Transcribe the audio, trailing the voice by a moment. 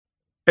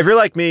If you're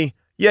like me,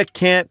 you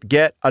can't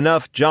get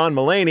enough John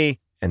Mulaney.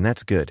 And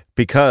that's good,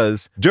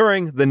 because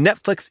during the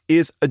Netflix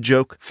is a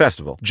Joke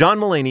Festival, John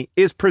Mulaney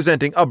is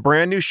presenting a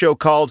brand new show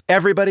called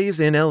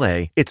Everybody's in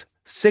LA. It's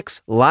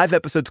 6 live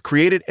episodes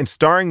created and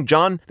starring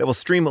John that will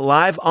stream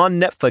live on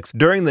Netflix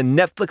during the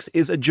Netflix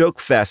is a Joke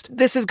Fest.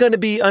 This is going to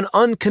be an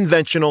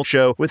unconventional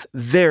show with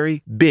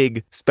very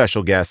big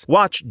special guests.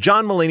 Watch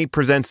John Mulaney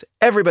Presents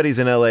Everybody's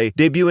in LA,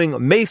 debuting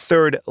May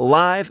 3rd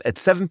live at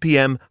 7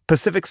 p.m.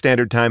 Pacific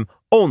Standard Time,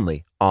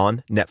 only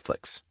on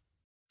Netflix.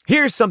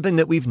 Here's something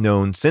that we've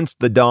known since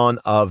the dawn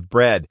of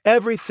bread.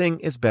 Everything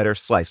is better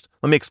sliced.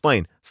 Let me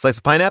explain. Slice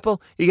a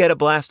pineapple, you get a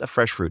blast of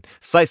fresh fruit.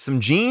 Slice some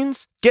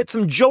jeans, get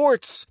some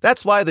jorts.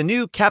 That's why the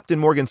new Captain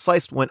Morgan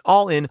Sliced went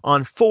all in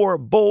on 4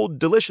 bold,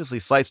 deliciously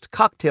sliced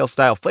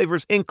cocktail-style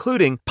flavors,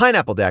 including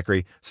pineapple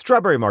daiquiri,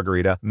 strawberry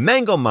margarita,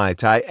 mango mai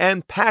tai,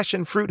 and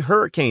passion fruit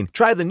hurricane.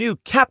 Try the new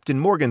Captain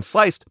Morgan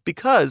Sliced,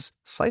 because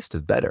sliced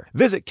is better.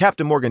 Visit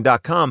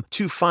CaptainMorgan.com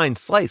to find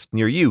Sliced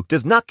near you.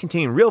 Does not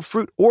contain real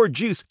fruit or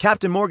juice.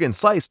 Captain Morgan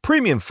Sliced,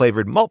 premium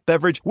flavored malt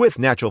beverage with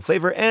natural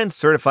flavor and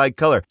certified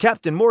color.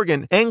 Captain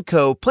Morgan &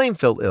 Co.,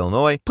 Plainfield,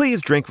 Illinois.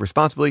 Please drink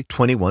responsibly.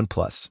 21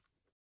 plus.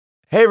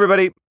 Hey,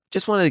 everybody.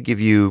 Just wanted to give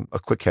you a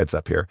quick heads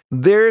up here.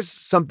 There's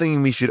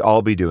something we should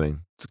all be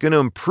doing. It's going to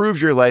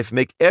improve your life,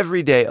 make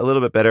every day a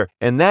little bit better,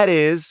 and that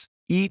is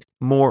eat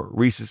more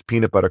Reese's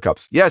Peanut Butter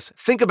Cups. Yes,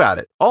 think about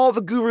it. All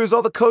the gurus,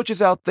 all the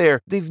coaches out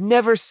there, they've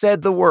never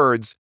said the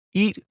words,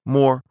 eat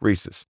more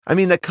Reese's. I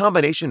mean, that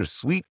combination of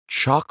sweet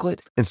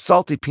chocolate and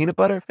salty peanut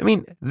butter, I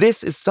mean,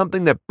 this is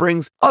something that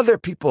brings other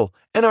people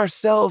and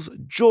ourselves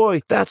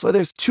joy. That's why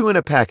there's 2 in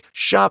a pack.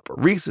 Shop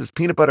Reese's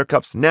Peanut Butter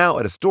Cups now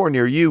at a store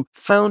near you,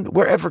 found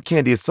wherever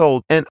candy is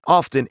sold, and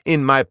often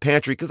in my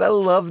pantry, because I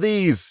love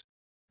these.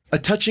 A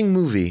touching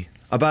movie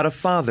about a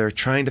father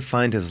trying to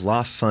find his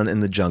lost son in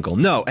the jungle.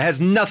 No, it has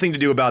nothing to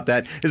do about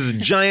that. This is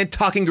giant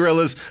talking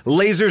gorillas,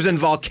 lasers, and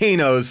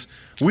volcanoes.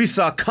 We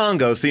saw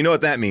Congo, so you know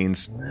what that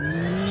means.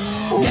 Now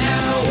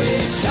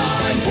it's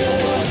time for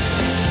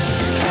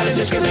How to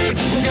Discriminate.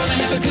 We're gonna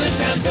have a good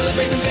time,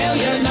 celebrate some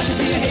failure, not just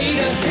be a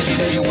hater, cause you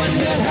know you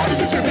wonder how to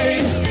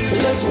discriminate.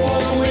 Let's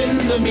wallow in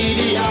the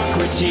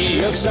mediocrity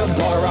of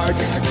subpar art.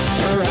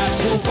 Perhaps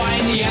we'll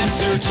find the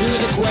answer to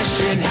the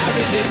question, how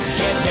did this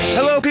get made?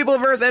 Hello, people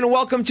of Earth, and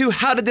welcome to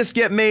How Did This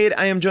Get Made?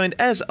 I am joined,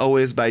 as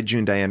always, by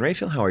June Diane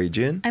Raphael. How are you,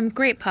 June? I'm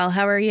great, Paul.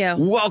 How are you?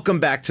 Welcome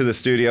back to the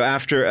studio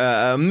after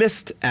a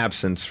missed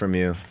absence from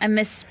you. I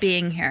missed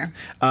being here.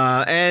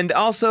 And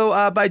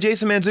also by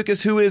Jason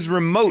Mantzoukas, who is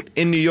remote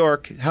in New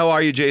York. How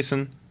are you,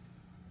 Jason?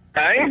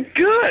 I'm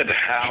good.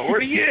 How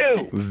are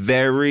you?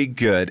 Very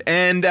good.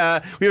 And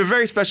we have a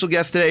very special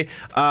guest today,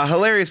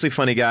 hilariously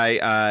funny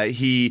guy.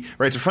 He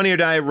writes for Funny or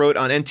Die, wrote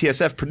on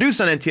NTSF, produced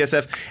on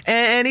NTSF,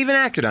 and even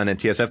acted on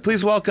NTSF.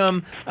 Please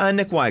welcome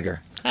Nick Weiger.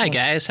 Hi,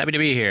 guys. Happy to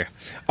be here.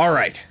 All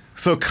right.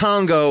 So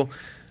Congo,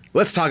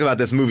 let's talk about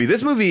this movie.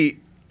 This movie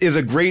is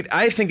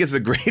I think it's a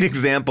great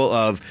example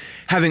of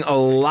having a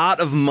lot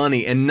of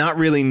money and not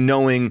really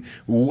knowing,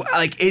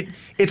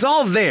 it's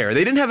all there.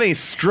 They didn't have any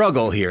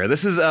struggle here.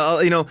 This is,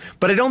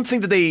 but I don't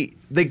think that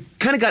they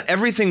kind of got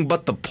everything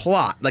but the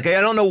plot. Like, I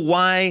don't know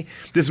why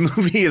this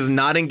movie is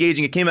not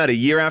engaging. It came out a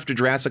year after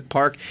Jurassic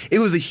Park. It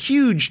was a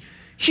huge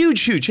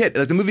hit.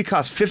 Like, the movie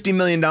cost $50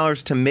 million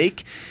to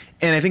make,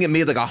 and I think it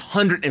made like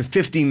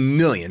 $150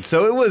 million.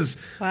 So it was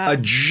a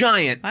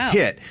giant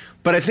hit.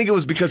 But I think it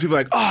was because people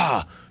were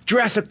like,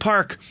 Jurassic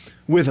Park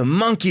with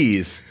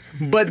monkeys.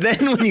 But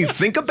then when you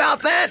think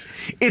about that,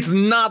 it's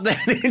not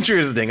that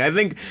interesting. I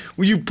think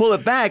when you pull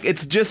it back,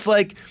 it's just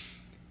like,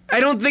 I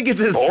don't think it's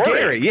as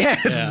scary.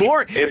 Yeah, it's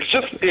boring. It's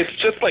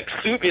just like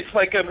soup.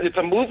 It's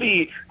a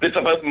movie that's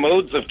about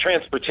modes of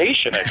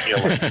transportation, I feel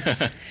like.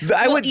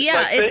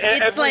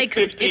 It's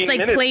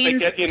like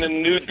planes. They get in a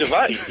new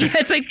device. Yeah,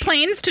 it's like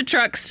planes to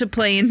trucks to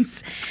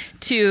planes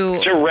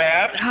to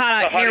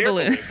hot air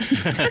balloons.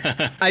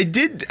 I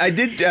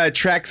did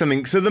track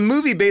something. So the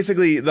movie,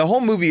 basically, the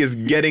whole movie is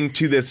getting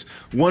to this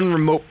one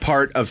remote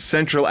part of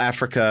Central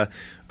Africa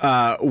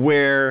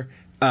where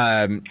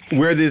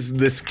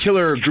this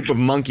killer group of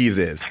monkeys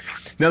is.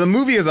 Now, the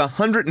movie is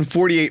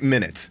 148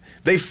 minutes.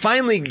 They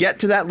finally get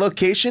to that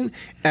location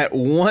at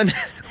 1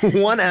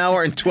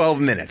 hour and 12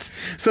 minutes.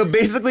 So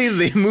basically,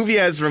 the movie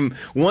has from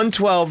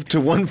 112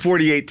 to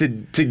 148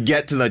 to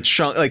get to the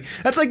chunk. Like,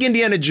 that's like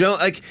Indiana Jones.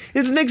 Like,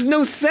 it makes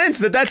no sense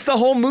that's the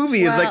whole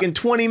movie is like in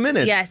 20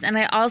 minutes. Yes, and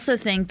I also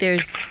think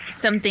there's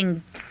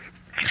something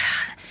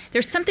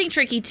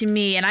tricky to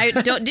me, and I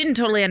didn't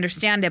totally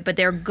understand it, but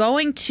they're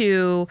going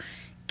to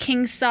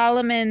King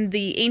Solomon,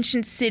 the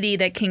ancient city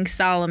that King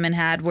Solomon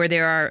had, where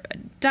there are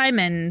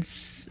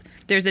diamonds.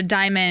 There's a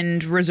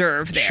diamond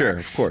reserve there. Sure,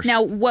 of course.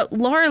 Now, what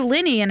Laura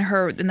Linney and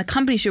the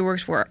company she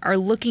works for are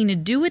looking to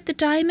do with the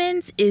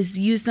diamonds is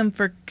use them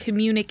for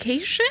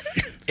communication.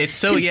 It's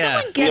so, Can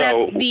someone get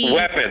at the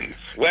weapons.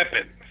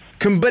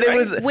 But it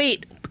was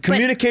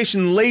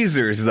communication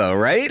lasers, though,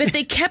 right? But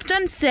they kept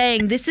on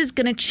saying this is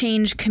going to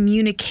change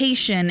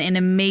communication in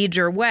a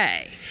major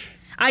way.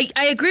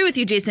 I agree with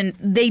you, Jason.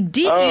 They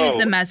did use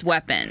them as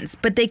weapons,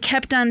 but they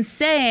kept on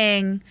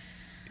saying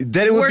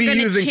that it would we're be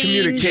gonna used in change-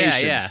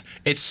 communications. Yeah.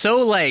 It's so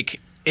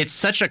like it's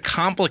such a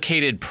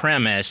complicated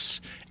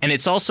premise. And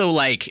it's also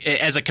like,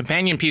 as a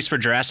companion piece for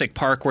Jurassic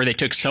Park, where they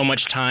took so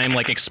much time,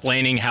 like,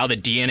 explaining how the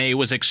DNA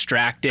was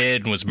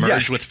extracted and was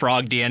merged with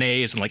frog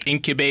DNAs and, like,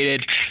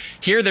 incubated.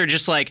 Here, they're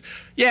just like,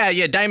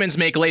 yeah, diamonds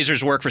make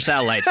lasers work for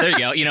satellites. There you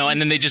go, and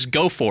then they just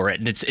go for it.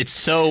 And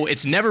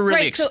it's never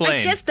really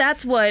explained. So I guess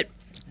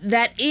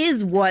that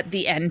is what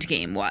the end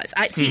game was.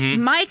 I see.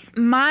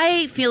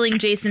 My feeling,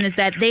 Jason, is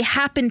that they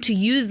happened to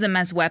use them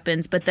as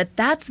weapons, but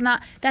that's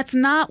not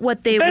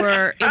what they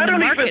were in the market for. I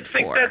don't even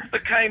think that's the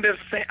kind of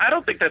thing. I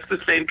don't think that's the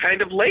same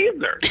kind of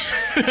laser.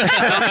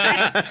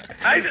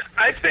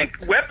 I think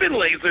weapon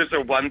lasers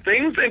are one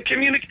thing, and this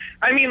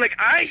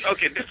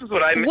is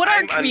what I'm. What are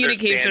I'm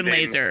communication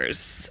understanding.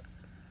 lasers?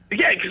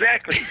 Yeah,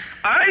 exactly.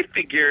 I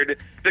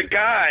figured the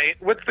guy.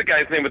 What's the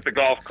guy's name with the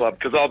golf club?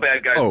 Because all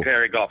bad guys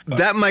carry golf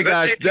clubs.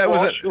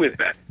 Who is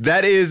that?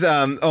 That is.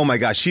 Oh my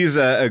gosh, he's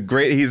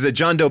he's a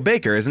John Doe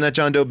Baker, isn't that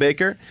John Doe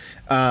Baker?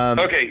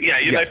 Okay, yeah,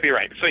 you might be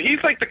right. So he's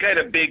like the kind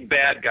of big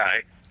bad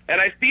guy, and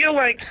I feel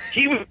like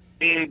he was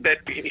saying that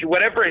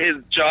whatever his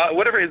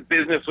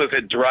business was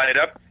had dried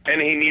up,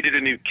 and he needed a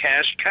new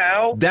cash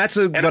cow. That's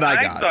what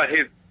I got.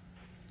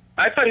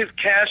 I thought his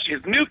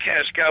new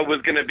cash cow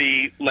was going to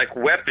be like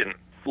weapon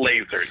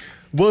lasers.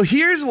 Well,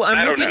 here's what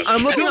I'm looking. He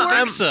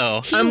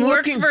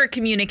works for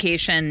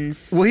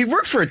communications. Well, he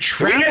works for a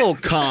travel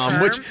com,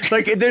 which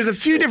there's a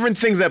few different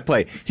things at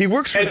play. He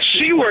works for, and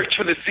she worked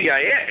for the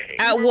CIA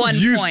at one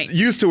point.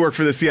 Used to work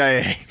for the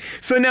CIA.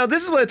 So now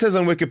this is what it says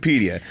on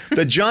Wikipedia: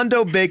 that John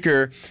Doe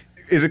Baker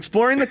is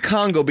exploring the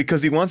Congo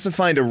because he wants to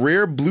find a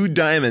rare blue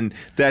diamond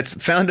that's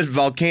found at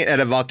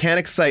a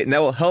volcanic site, and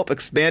that will help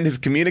expand his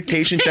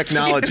communication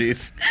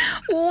technologies.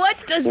 What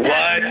does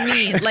that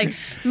mean? Like,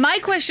 my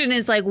question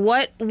is, like,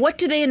 what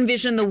do they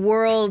envision the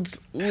world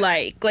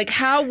like? Like,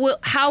 how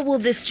will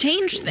this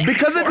change things?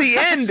 Because at the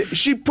end,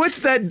 she puts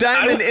that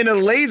diamond in a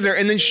laser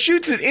and then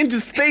shoots it into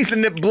space,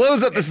 and it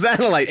blows up a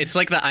satellite. It's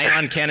like the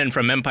ion cannon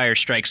from Empire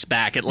Strikes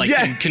Back.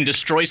 It can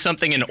destroy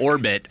something in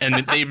orbit,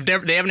 and they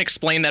haven't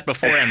explaed that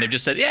beforehand. They've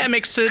just said, yeah, it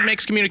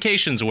makes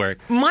communications work.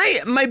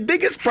 My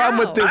biggest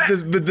problem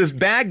with this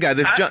bad guy,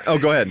 John. Oh,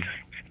 go ahead.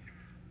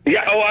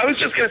 Yeah. Oh, I was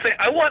just gonna say,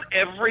 I want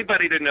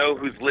everybody to know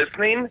who's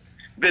listening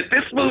that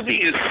this movie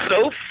is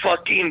so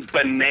fucking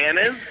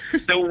bananas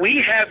that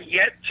we have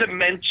yet to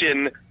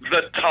mention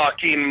the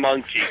talking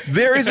monkey.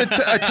 There is a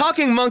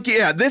talking monkey.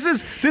 Yeah, this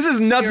is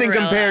nothing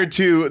compared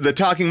to the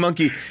talking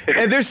monkey.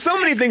 And there's so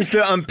many things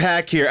to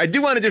unpack here. I do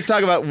want to just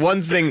talk about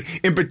one thing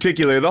in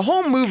particular. The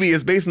whole movie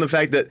is based on the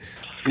fact that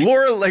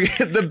Laura,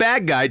 the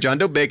bad guy, John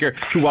Doe Baker,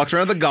 who walks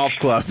around the golf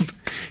club,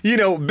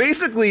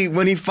 basically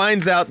when he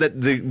finds out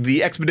that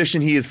the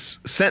expedition he has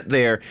sent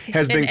there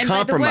has been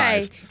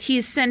compromised. By the way,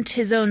 he sent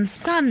his own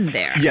son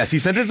there. Yes, he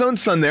sent his own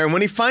son there, and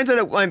when he finds out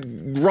it went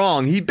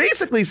wrong, he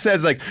basically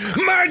says,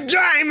 "My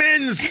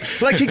diamonds!"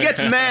 Like, he gets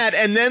mad,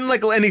 and then,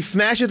 and he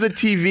smashes a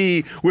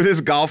TV with his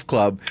golf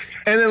club,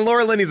 and then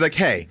Laura Linney's like,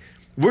 "Hey,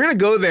 we're going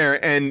to go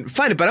there and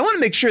find it, but I want to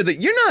make sure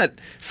that you're not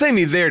sending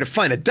me there to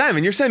find a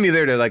diamond. You're sending me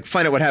there to,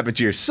 find out what happened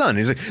to your son." And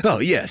he's like, "Oh,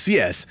 yes.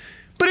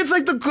 But it's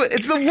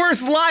it's the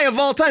worst lie of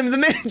all time. The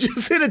man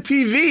just hit a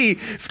TV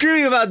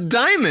screaming about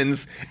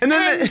diamonds. And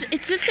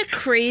it's just a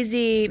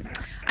crazy...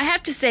 I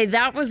have to say,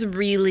 that was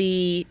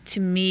really,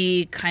 to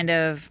me, kind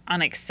of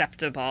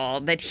unacceptable,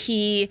 that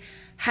he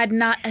had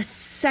not a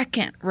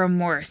second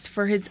remorse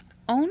for his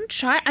own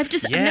child. I've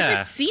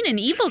never seen an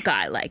evil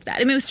guy like that.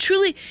 I mean, it was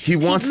truly... He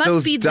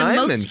must be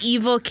diamonds. The most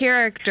evil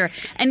character.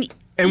 And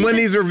when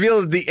he's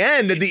revealed at the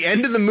end of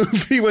the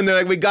movie, when they're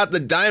like, "We got the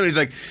diamond," he's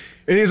like,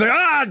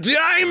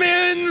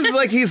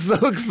 diamonds! He's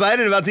so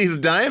excited about these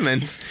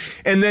diamonds.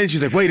 And then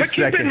she's like, "Wait a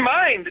second. Keep in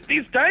mind,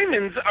 these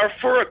diamonds are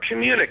for a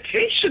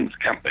communications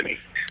company.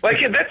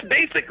 That's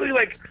basically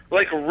like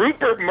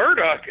Rupert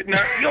Murdoch,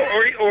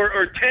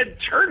 or Ted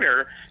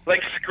Turner,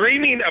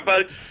 screaming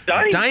about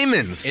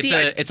diamonds.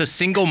 It's a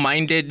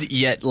single-minded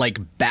yet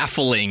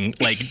baffling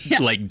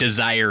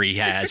desire he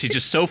has. He's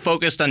just so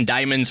focused on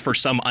diamonds for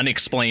some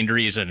unexplained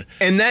reason.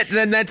 And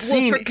that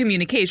scene for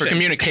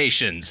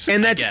communications.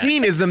 And that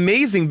scene is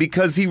amazing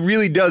because he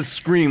really does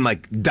scream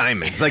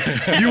diamonds.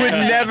 You would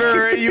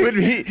never.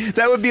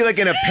 That would be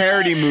in a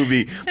parody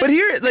movie. But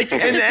here,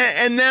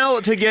 and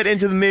now to get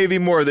into maybe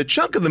more of the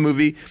chunk of the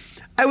movie,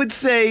 I would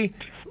say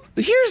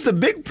here's the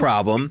big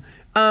problem.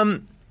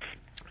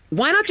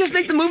 Why not just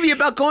make the movie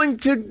about going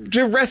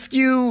to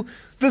rescue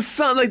the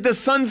son, the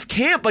son's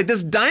camp?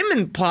 This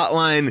diamond plot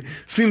line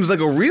seems like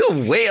a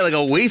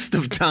real waste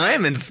of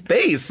time and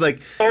space. Or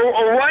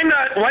why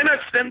not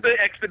send the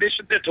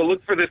expedition there to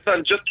look for the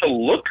son just to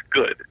look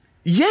good?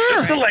 Yeah.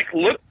 Just to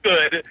look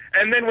good,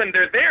 and then when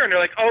they're there and they're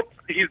like, "Oh,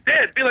 he's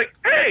dead," be like,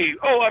 "Hey,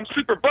 I'm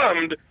super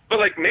bummed, but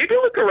maybe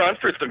look around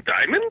for some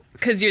diamonds."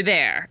 Because you're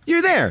there.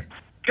 You're there.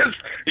 Because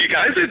you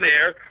guys are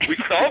there, we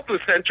solved the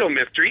central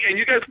mystery, and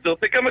you guys still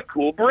think I'm a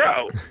cool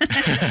bro.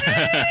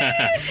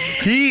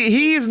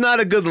 He's not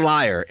a good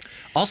liar.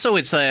 Also,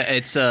 it's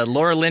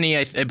Laura Linney.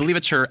 I believe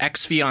it's her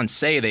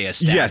ex-fiance they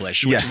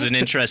established, which is an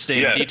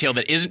interesting detail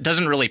that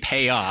doesn't really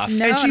pay off.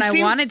 No, And and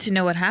I wanted to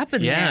know what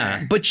happened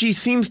there. But she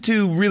seems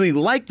to really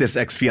like this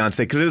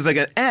ex-fiance because it was like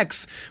an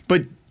ex,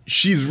 but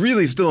she's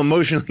really still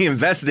emotionally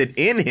invested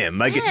in him.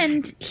 Like,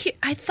 And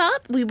I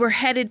thought we were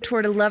headed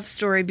toward a love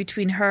story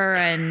between her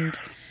and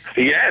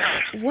Yes.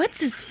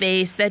 what's his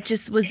face that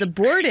just was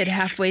aborted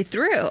halfway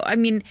through. I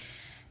mean,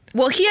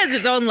 well, he has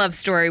his own love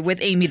story with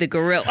Amy the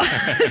gorilla.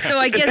 So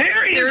I guess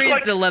there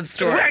is a love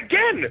story.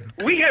 Again,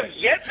 we have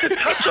yet to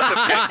touch on the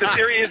fact that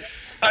there is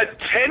a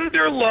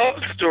tender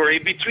love story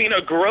between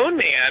a grown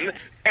man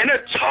and a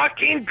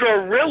talking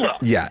gorilla.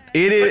 yeah,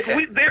 it is.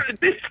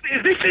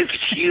 This is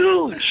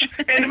huge,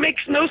 and it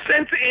makes no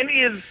sense and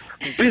is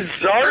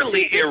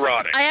bizarrely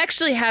erotic. I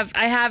actually have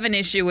an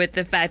issue with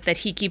the fact that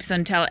he keeps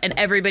on telling, and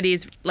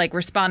everybody's like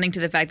responding to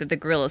the fact that the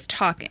gorilla's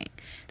talking.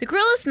 The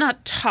gorilla's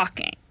not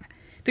talking.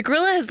 The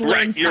gorilla has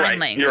learned sign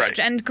language,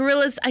 and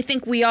gorillas, I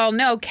think we all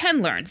know,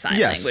 can learn sign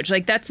language.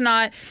 Like, that's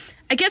not.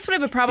 I guess what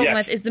I have a problem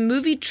with is the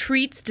movie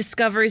treats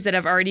discoveries that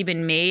have already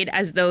been made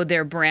as though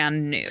they're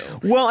brand new.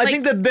 Well, I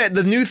think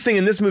the new thing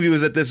in this movie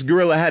was that this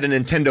gorilla had a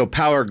Nintendo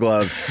Power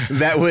Glove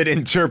that would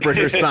interpret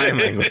her sign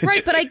language.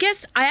 Right, but I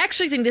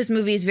actually think this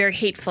movie is very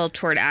hateful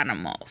toward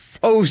animals.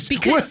 Oh,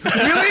 because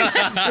really?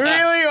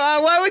 Really?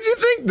 Why would you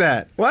think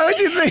that? Why would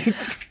you think?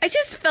 I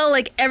just felt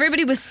like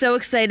everybody was so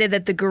excited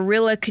that the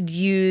gorilla could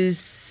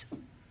use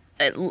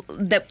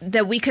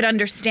that we could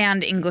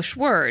understand English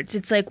words.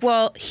 It's like,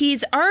 well,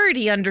 he's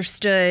already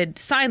understood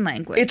sign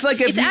language. It's like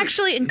it's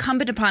actually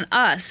incumbent upon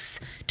us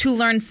to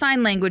learn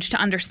sign language to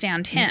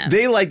understand him.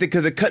 They liked it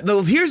because it cut.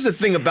 Though here's the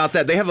thing about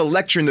that: they have a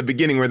lecture in the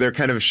beginning where they're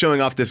kind of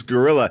showing off this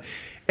gorilla.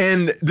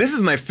 And this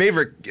is my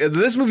favorite.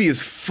 This movie is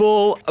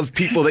full of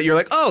people that you're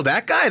like, oh,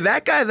 that guy,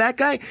 that guy, that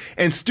guy.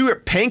 And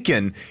Stuart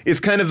Pankin is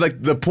kind of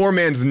like the poor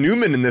man's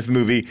Newman in this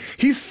movie.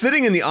 He's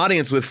sitting in the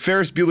audience with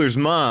Ferris Bueller's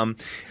mom,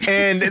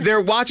 and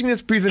they're watching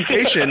this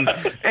presentation,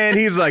 and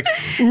he's like,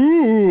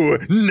 ooh,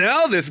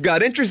 now this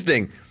got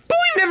interesting. But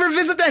we never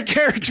visit that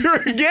character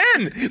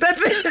again.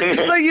 That's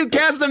it. Like, you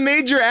cast a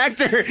major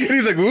actor, and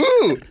he's like,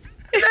 ooh,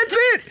 that's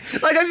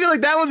it. Like, I feel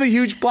like that was a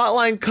huge plot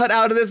line cut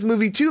out of this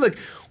movie, too. Like,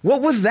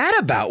 what was that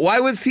about? Why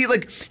was he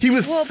like he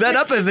was set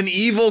up as an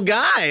evil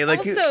guy? Like,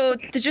 also,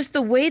 just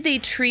the way they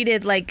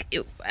treated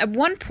at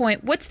one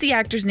point. What's the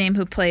actor's name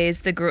who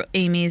plays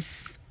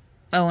Amy's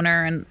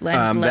owner and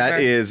lover? That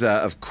is,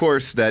 of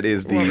course, that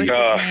is the what was his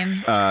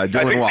name? I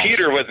Dylan think Walsh.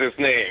 Peter was his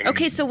name.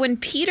 Okay, so when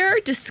Peter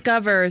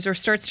discovers or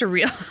starts to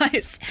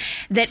realize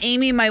that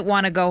Amy might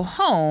want to go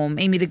home,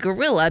 Amy the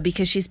gorilla,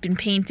 because she's been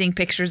painting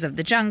pictures of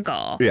the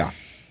jungle. Yeah.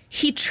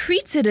 He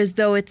treats it as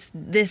though it's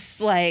this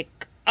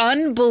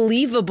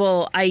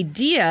unbelievable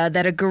idea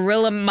that a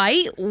gorilla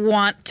might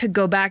want to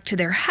go back to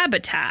their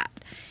habitat.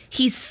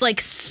 He's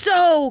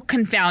so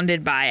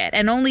confounded by it,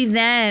 and only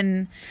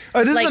then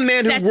This is a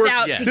man sets who works.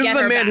 out to This is get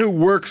a her man back. who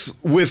works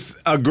with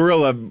a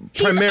gorilla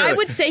primarily. I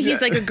would say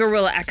he's like a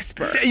gorilla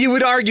expert. You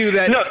would argue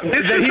that No,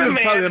 this that is he a was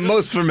man probably the who-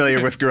 most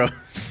familiar with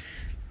gorillas.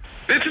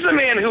 This is a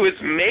man who is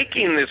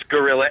making this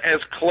gorilla as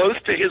close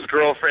to his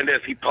girlfriend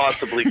as he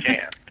possibly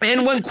can.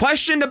 And when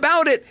questioned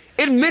about it,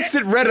 admits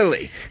it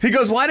readily. He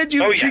goes, why did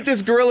you treat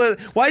this gorilla,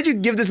 why did you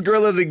give this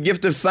gorilla the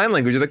gift of sign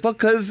language? He's like, well,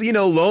 because,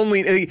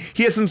 lonely.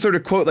 He has some sort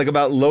of quote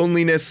about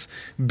loneliness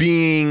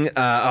being,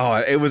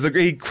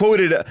 he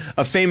quoted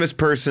a famous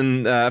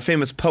person, a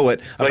famous poet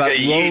about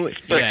lonely.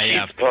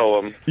 Yeats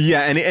poem.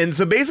 Yeah, and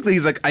so basically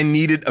he's like, I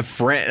needed a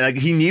friend. Like,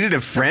 he needed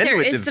a friend.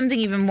 There is something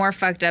even more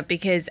fucked up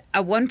because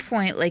at one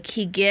point,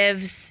 he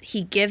gives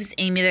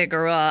Amy the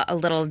gorilla a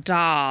little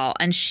doll,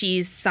 and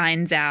she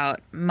signs out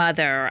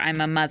 "mother,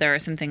 I'm a mother" or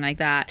something like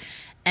that.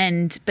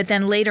 But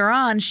then later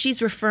on,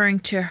 she's referring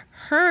to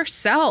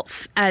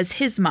herself as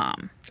his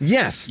mom.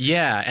 Yes.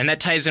 Yeah, and that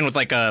ties in with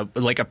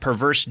a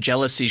perverse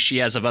jealousy she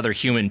has of other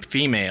human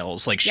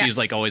females. Like she's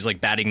always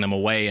batting them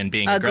away and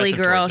being ugly aggressive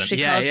girl. towards them.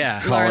 She calls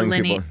Laura Calling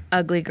Linney people.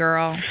 ugly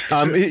girl.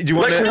 Do you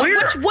want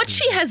to? What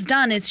she has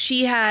done is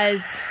she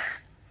has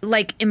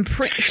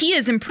he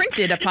is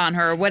imprinted upon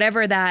her,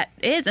 whatever that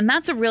is, and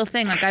that's a real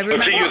thing. I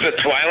remember. Did you use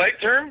a Twilight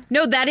term?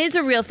 No, that is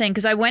a real thing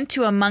because I went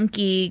to a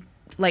monkey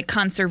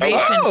conservation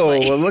Oh,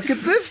 place. well, look at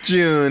this,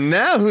 June.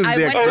 Now who's I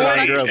the went expert to a on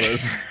monkey-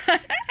 gorillas?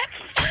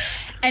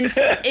 And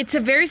it's a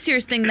very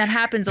serious thing that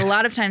happens a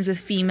lot of times with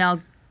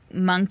female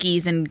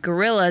monkeys and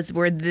gorillas,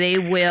 where they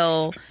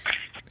will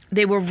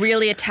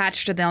really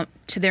attach to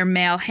their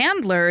male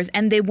handlers,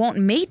 and they won't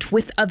mate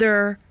with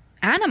other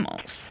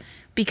animals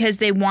because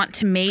they want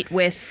to mate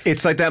with.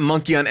 It's like that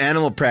monkey on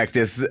Animal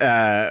Practice. We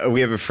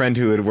have a friend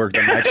who had worked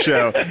on that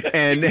show,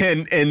 and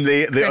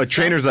the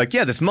trainer's like,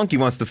 yeah, this monkey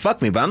wants to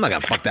fuck me, but I'm not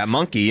gonna fuck that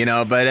monkey,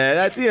 But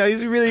that's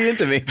he's really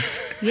into me.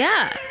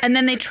 Yeah, and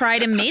then they try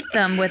to mate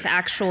them with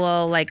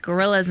actual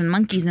gorillas and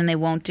monkeys, and they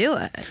won't do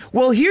it.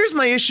 Well, here's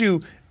my issue.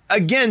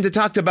 again, to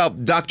talk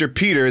about Dr.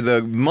 Peter,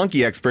 the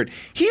monkey expert,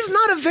 he's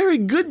not a very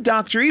good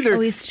doctor either. Oh,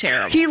 he's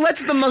terrible. He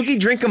lets the monkey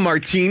drink a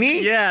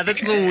martini. Yeah,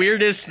 that's the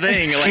weirdest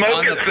thing. Like Smoke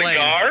on the a plane.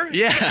 cigar?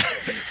 Yeah.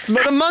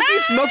 The monkey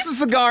smokes a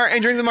cigar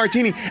and drinks a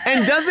martini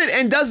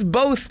and does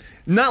both.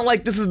 Not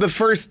like this is the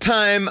first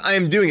time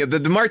I'm doing it.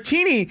 The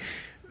martini,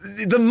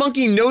 the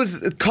monkey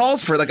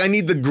calls for it. Like, I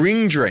need the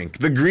green drink.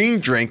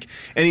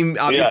 And he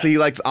obviously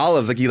likes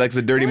olives. Like, he likes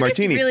a dirty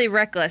martini. It's really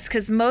reckless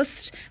because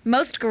most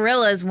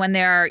gorillas, when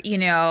they're,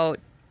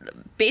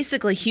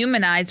 basically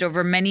humanized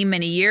over many,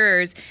 many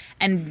years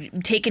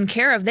and taken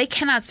care of, they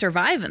cannot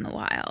survive in the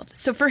wild.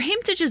 So for him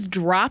to just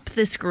drop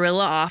this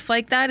gorilla off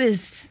like that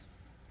is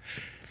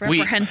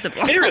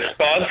reprehensible.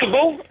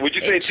 Irresponsible? Would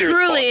you say It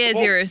truly is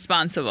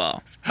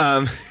irresponsible.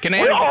 Can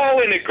We're I?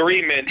 all in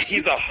agreement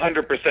he's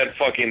 100%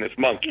 fucking this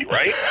monkey,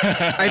 right?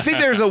 I think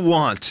there's a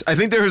want. I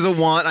think he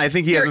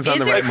hasn't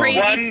found the right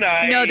moment. One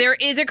night- No, there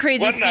is a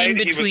crazy One scene night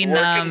between he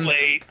was them. working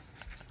late.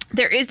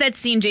 There is that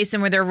scene,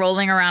 Jason, where they're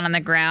rolling around on the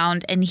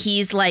ground and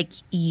he's like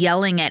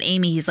yelling at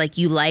Amy. He's like,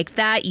 "You like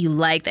that? You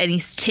like that?" And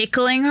he's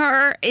tickling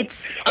her.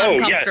 It's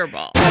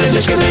uncomfortable.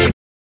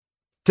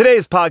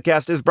 Today's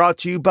podcast is brought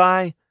to you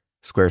by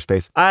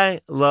Squarespace.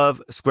 I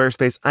love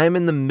Squarespace. I'm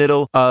in the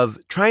middle of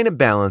trying to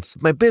balance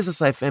my business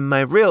life and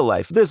my real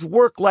life. This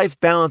work-life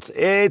balance,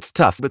 it's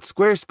tough, but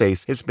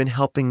Squarespace has been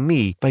helping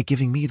me by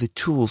giving me the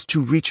tools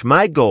to reach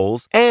my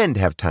goals and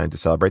have time to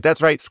celebrate.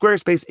 That's right.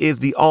 Squarespace is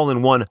the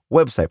all-in-one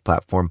website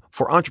platform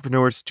for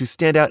entrepreneurs to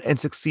stand out and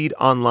succeed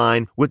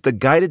online. With the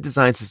guided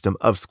design system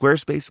of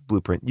Squarespace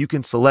Blueprint, you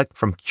can select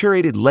from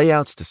curated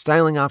layouts to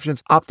styling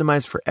options,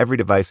 optimized for every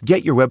device.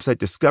 Get your website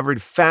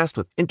discovered fast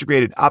with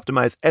integrated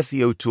optimized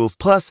SEO tools.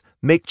 Plus,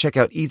 make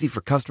checkout easy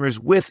for customers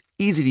with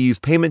easy-to-use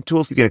payment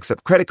tools. You can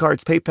accept credit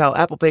cards, PayPal,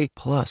 Apple Pay.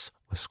 Plus,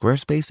 with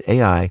Squarespace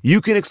AI,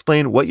 you can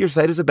explain what your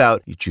site is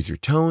about. You choose your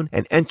tone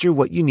and enter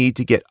what you need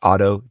to get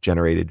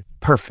auto-generated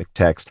perfect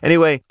text.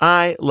 Anyway,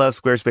 I love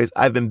Squarespace.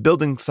 I've been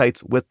building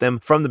sites with them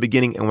from the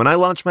beginning. And when I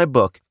launched my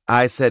book,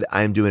 I said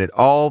I'm doing it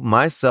all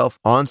myself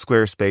on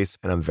Squarespace,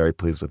 and I'm very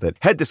pleased with it.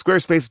 Head to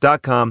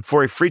squarespace.com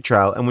for a free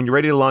trial. And when you're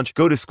ready to launch,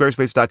 go to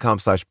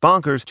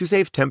squarespace.com/bonkers to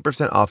save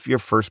 10% off your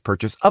first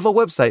purchase of a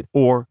website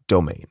or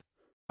domain.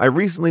 I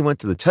recently went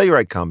to the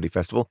Telluride Comedy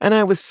Festival, and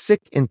I was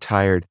sick and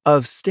tired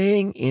of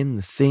staying in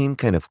the same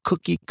kind of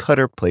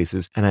cookie-cutter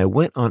places, and I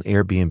went on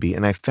Airbnb,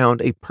 and I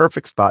found a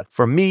perfect spot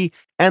for me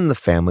and the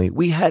family.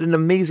 We had an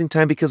amazing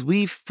time because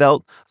we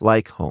felt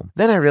like home.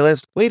 Then I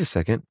realized, wait a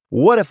second,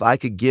 what if I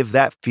could give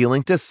that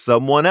feeling to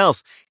someone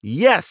else?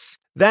 Yes!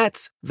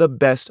 That's the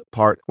best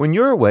part. When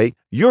you're away,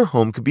 your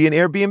home could be an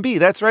Airbnb.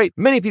 That's right.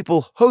 Many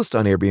people host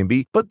on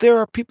Airbnb, but there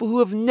are people who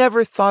have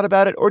never thought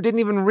about it or didn't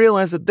even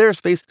realize that their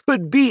space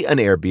could be an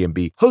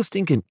Airbnb.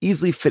 Hosting can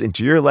easily fit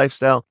into your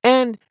lifestyle,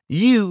 and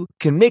you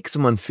can make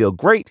someone feel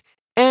great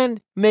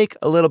and make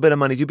a little bit of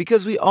money too,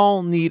 because we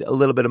all need a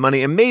little bit of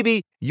money. And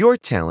maybe your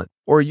talent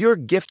or your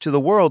gift to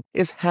the world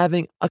is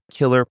having a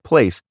killer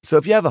place. So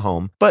if you have a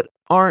home, but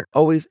aren't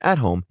always at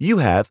home, you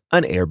have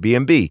an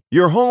Airbnb.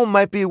 Your home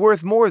might be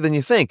worth more than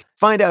you think.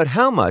 Find out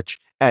how much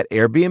at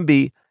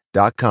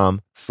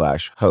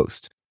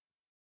airbnb.com/host.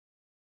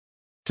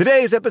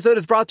 Today's episode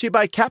is brought to you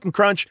by Captain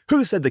Crunch.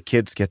 Who said the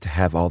kids get to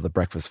have all the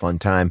breakfast fun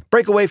time?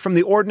 Break away from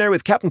the ordinary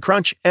with Captain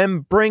Crunch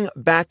and bring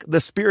back the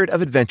spirit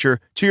of adventure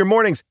to your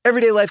mornings.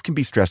 Everyday life can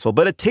be stressful,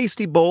 but a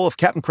tasty bowl of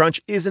Captain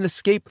Crunch is an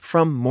escape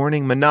from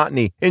morning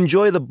monotony.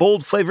 Enjoy the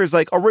bold flavors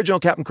like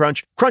original Captain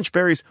Crunch, Crunch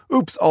Berries,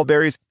 Oops All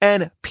Berries,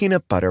 and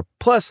peanut butter.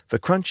 Plus, the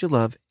crunch you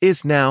love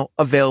is now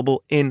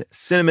available in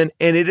cinnamon,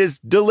 and it is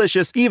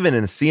delicious. Even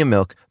in a sea of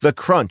milk, the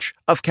crunch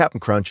of Captain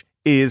Crunch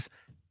is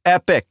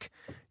epic.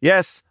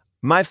 Yes,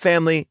 my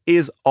family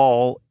is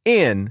all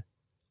in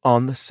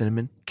on the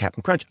cinnamon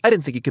Captain Crunch. I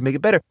didn't think you could make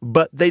it better,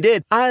 but they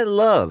did. I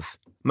love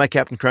my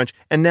Captain Crunch,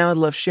 and now I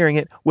love sharing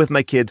it with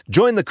my kids.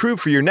 Join the crew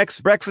for your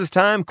next breakfast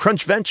time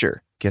crunch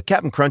venture. Get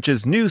Captain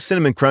Crunch's new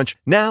Cinnamon Crunch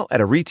now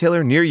at a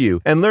retailer near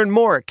you, and learn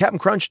more at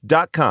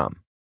CaptainCrunch.com.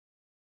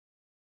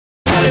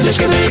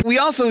 We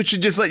also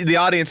should just let the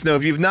audience know,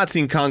 if you've not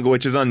seen Congo,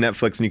 which is on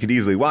Netflix and you could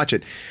easily watch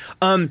it,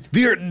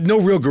 there are no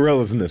real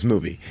gorillas in this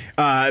movie.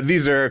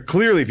 These are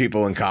clearly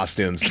people in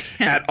costumes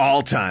at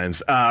all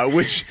times,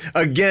 which,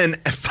 again,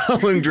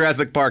 following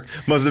Jurassic Park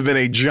must have been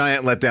a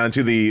giant letdown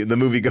to the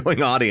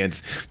movie-going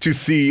audience to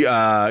see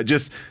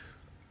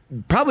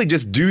probably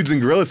just dudes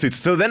in gorilla suits.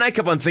 So then I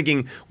kept on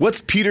thinking,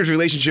 what's Peter's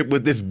relationship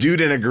with this dude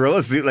in a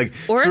gorilla suit?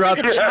 Or like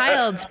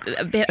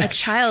a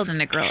child in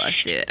a gorilla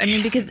suit. I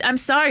mean, because I'm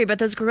sorry, but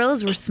those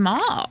gorillas were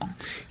small.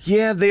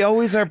 Yeah, they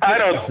always are.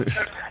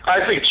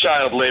 I think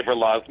child labor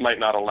laws might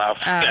not allow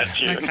for that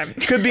too. Okay.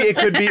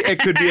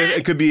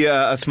 It could be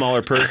a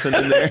smaller person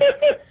in there.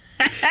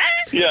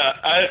 Yeah,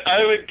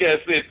 I would guess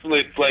it's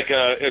like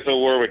it's a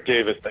Warwick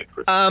Davis thing.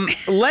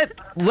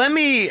 Let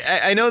me.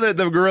 I know that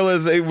the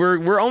gorillas.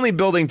 We're only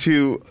building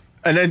to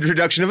an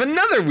introduction of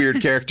another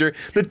weird character,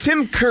 the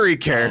Tim Curry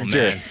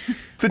character.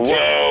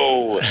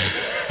 Whoa!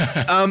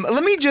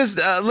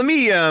 Let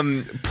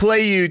me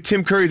play you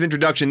Tim Curry's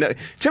introduction. Now,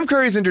 Tim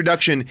Curry's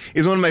introduction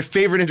is one of my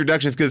favorite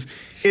introductions because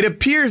it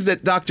appears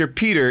that Dr.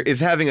 Peter is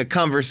having a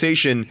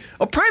conversation,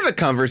 a private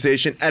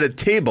conversation at a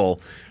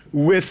table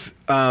with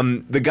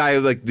the guy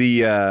who's like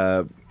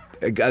the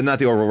not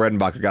the Orville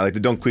Redenbacher guy, like the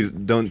don't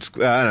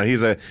I don't know.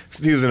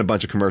 He was in a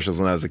bunch of commercials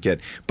when I was a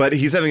kid, but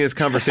he's having this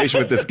conversation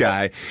with this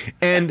guy,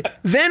 and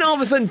then all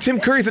of a sudden Tim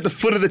Curry's at the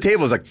foot of the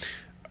table. He's like,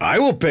 "I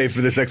will pay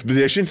for this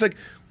expedition." It's like,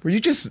 were you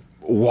just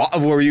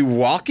were you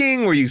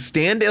walking? Were you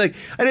standing? Like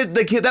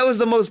that was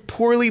the most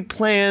poorly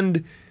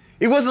planned.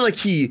 It wasn't like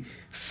he.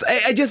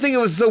 I just think it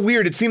was so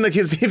weird. It seemed like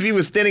if he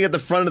was standing at the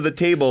front of the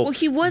table. Well,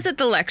 he was at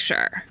the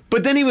lecture.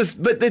 But then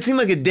but it seemed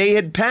like a day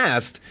had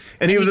passed.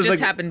 And he was just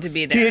happened to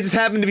be there. He just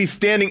happened to be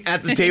standing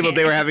at the table.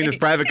 They were having this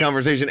private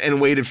conversation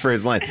and waited for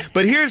his line.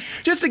 But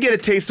just to get a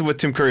taste of what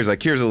Tim Curry's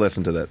like, here's a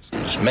listen to this.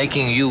 It's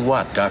making you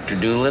what, Dr.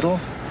 Doolittle?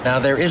 Now,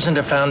 there isn't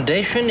a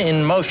foundation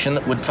in motion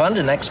that would fund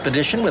an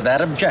expedition with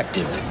that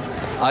objective.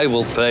 I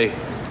will pay.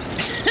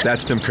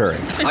 That's Tim Curry.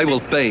 I will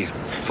pay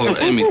for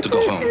Amy to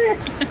go home.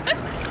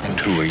 And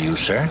who are you,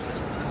 sir?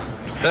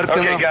 Herkula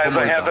Okay, guys, I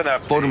Homolka, have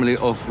enough. formerly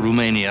of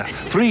Romania,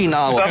 free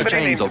now of the Somebody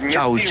chains of named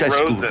Misty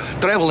Ceausescu, Roses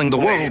traveling the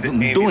world, played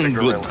Amy doing the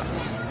good. gorilla.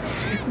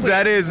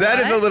 That is a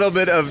what? little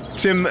bit of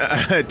Tim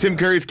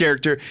Curry's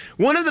character.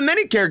 One of the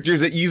many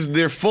characters that use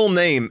their full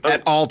name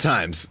at all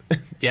times.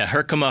 Yeah,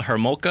 Herkimer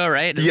Hermolka,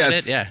 right? Is Yes. that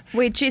it? Yeah.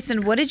 Wait,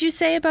 Jason, what did you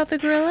say about the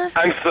gorilla?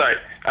 I'm sorry.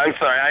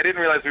 I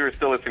didn't realize we were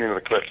still listening to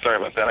the clip. Sorry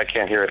about that. I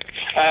can't hear it.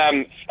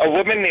 A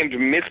woman named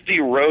Misty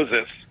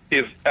Roses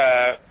is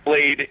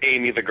played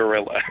Amy the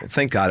gorilla.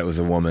 Thank God it was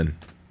a woman.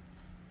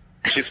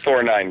 She's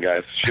 4'9",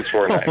 guys. She's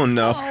 4'9". Oh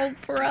no. Oh,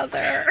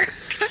 brother.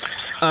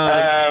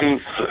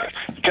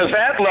 Because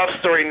that love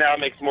story now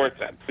makes more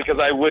sense. Because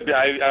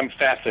I'm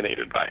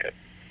fascinated by it.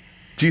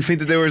 Do you think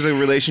that there was a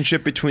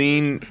relationship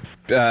between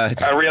A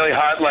really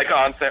hot, like,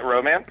 onset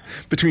romance?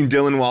 between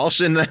Dylan Walsh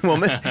and that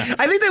woman?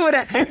 I think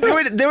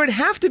there would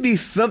have to be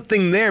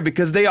something there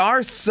because they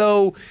are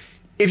so.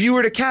 If you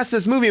were to cast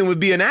this movie and would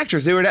be an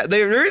actress,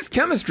 there is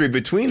chemistry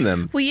between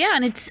them. Well, yeah,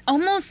 and it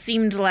almost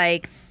seemed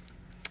like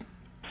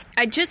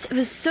it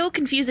was so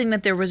confusing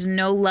that there was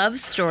no love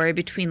story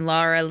between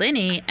Laura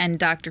Linney and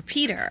Dr.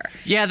 Peter.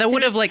 Yeah, that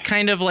would have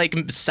kind of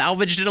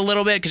salvaged it a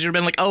little bit because you'd have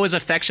been like, oh, his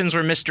affections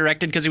were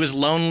misdirected because he was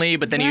lonely,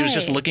 but then he was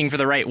just Right. looking for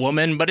the right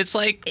woman. But it's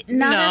like,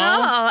 Not no. at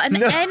all. And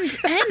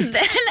then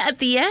at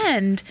the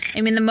end,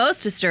 I mean, the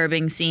most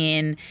disturbing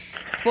scene,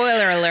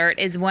 spoiler alert,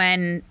 is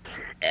when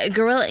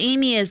Gorilla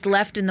Amy is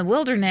left in the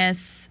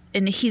wilderness,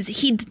 and he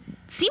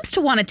seems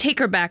to want to take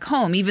her back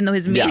home, even though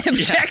his main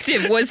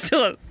objective was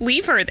to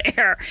leave her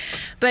there.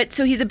 But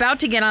so he's about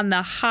to get on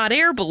the hot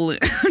air balloon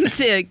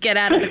to get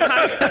out of the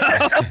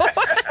Congo.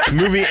 The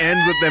movie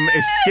ends with them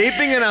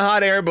escaping in a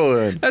hot air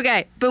balloon.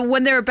 Okay, but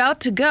when they're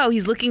about to go,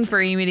 he's looking for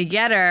Amy to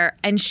get her,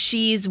 and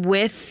she's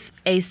with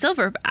a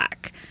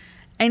silverback.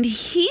 And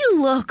he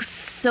looks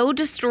so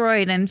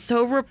destroyed and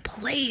so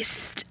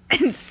replaced.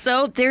 And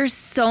so there's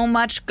so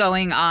much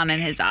going on in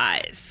his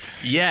eyes.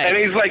 Yeah. And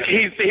it's- he's like,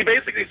 he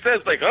basically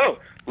says, like, oh,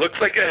 looks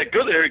like a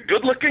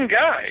good-looking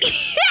guy.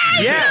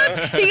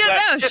 Yeah. He goes,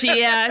 oh,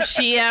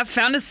 she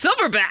found a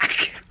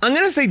silverback. I'm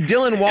going to say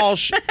Dylan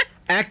Walsh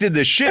acted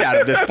the shit out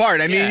of this part.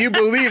 I mean, you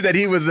believe that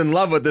he was in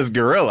love with this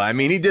gorilla. I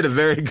mean, he did a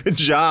very good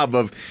job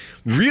of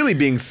really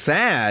being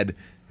sad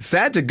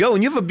to go.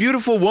 And you have a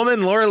beautiful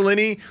woman, Laura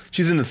Linney.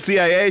 She's in the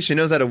CIA. She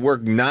knows how to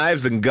work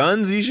knives and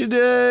guns. You should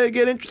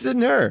get interested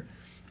in her.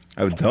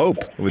 I would hope.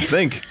 I would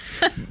think.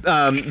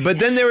 But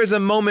then there was a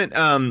moment.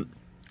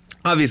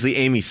 Obviously,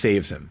 Amy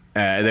saves him.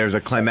 There's a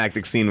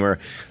climactic scene where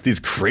these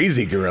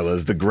crazy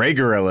gorillas, the gray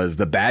gorillas,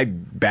 the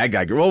bad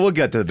guy. Well, we'll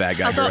get to the bad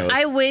guy Although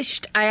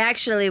gorillas. I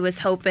actually was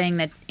hoping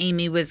that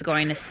Amy was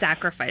going to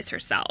sacrifice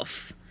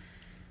herself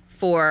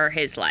for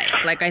his life.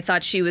 Like, I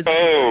thought she was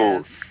going to sort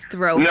of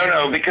throw him.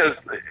 No, because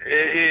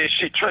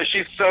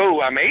she's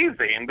so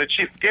amazing that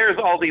she scares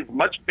all these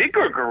much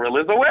bigger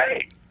gorillas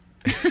away.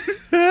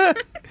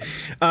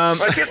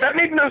 Like, that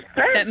made no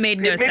sense. That made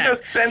no It made no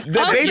sense. sense.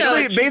 Also-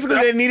 Basically,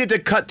 they needed to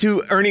cut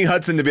to Ernie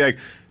Hudson to be like,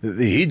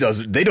 they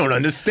don't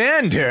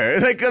understand her.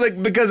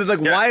 Like because it's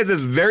like, why is this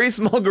very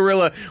small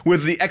gorilla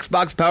with the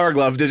Xbox Power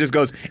Glove that just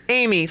goes,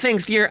 Amy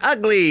thinks you're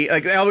ugly?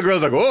 Like all the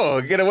girls are like,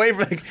 whoa, get away from.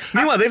 Like,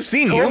 meanwhile, they've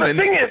seen Well, humans.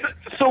 the thing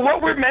is, so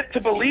what we're meant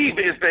to believe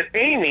is that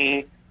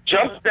Amy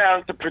jumps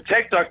down to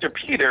protect Dr.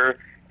 Peter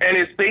and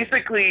is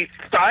basically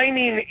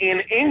signing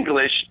in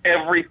English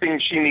everything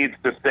she needs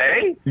to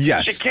say.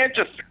 Yes. She can't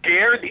just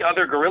scare the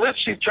other gorillas.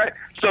 She's trying.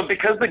 So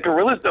because the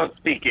gorillas don't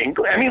speak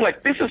English, I mean,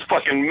 like, this is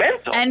fucking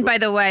mental. And by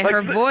the way, Like,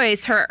 her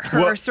voice, her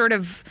Well- sort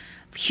of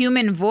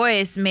human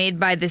voice made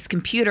by this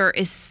computer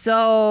is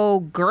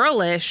so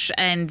girlish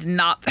and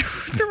not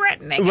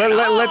threatening. at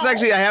all. Let's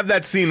actually. I have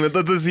that scene.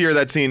 Let's hear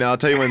that scene. I'll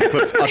tell you when the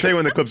clip's. I'll tell you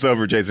when the clip's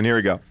over, Jason. Here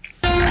we go.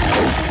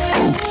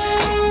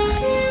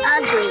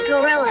 Ugly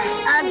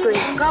gorillas, ugly,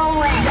 go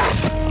away.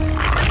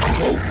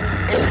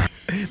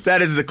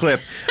 That is the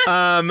clip.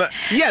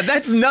 Yeah,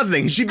 that's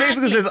nothing. She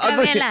basically says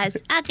ugly. Gorillas,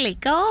 ugly,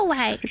 go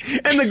away.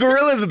 And the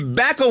gorillas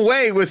back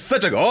away with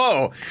such a,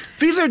 oh,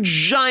 these are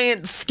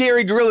giant,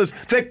 scary gorillas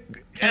that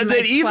And that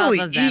like 12 easily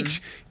of them.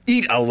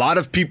 eat a lot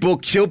of people,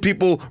 kill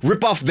people,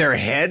 rip off their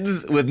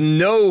heads with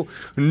no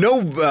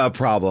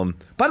problem.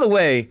 By the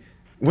way,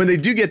 when they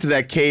do get to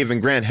that cave,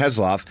 and Grant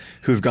Heslov,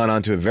 who's gone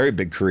on to a very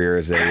big career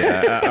as a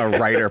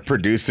writer,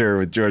 producer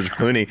with George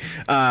Clooney,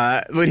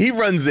 when he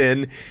runs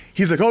in,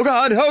 he's like, oh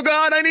God,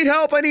 I need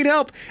help. And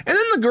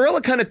then the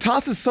gorilla kind of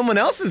tosses someone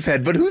else's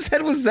head, but whose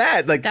head was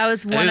that? Like, That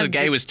was And one there's of a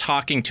guy he was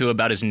talking to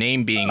about his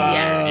name being used.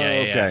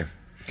 Yes. okay.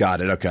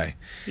 Got it, okay.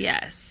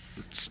 Yes.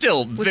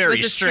 Still Which very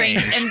was a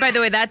strange. And by the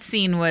way, that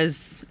scene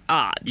was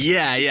odd.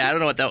 Yeah, I don't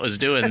know what that was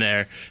doing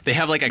there. They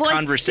have like a Well,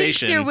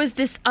 conversation. I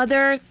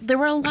think there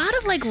were a lot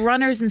of like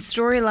runners and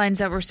storylines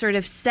that were sort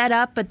of set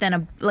up, but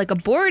then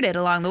aborted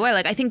along the way.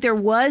 Like I think there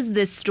was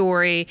this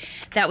story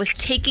that was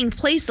taking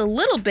place a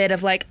little bit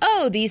of like,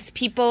 oh, these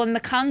people in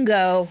the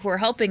Congo who are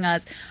helping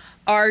us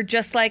are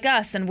just like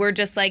us, and we're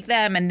just like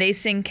them, and they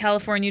sing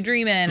California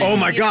Dreamin'. Oh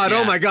my God,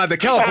 the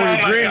California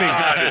Dreaming.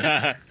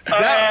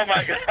 Oh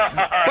my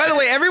God. By the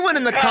way, everyone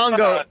in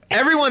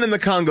the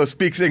Congo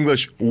speaks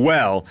English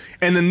well.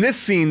 And in this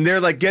scene,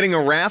 they're like getting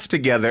a raft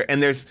together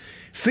and there's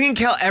singing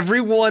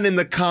everyone in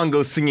the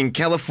Congo singing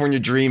California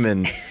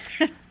Dreamin'.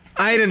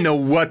 I didn't know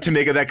what to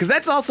make of that because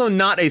that's also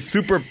not a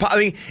super. I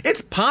mean,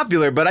 it's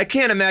popular, but I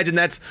can't imagine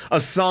that's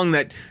a song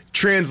that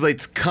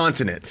translates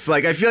continents.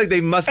 Like I feel like they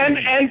must. And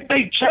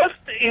they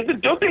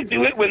don't they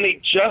do it when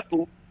they just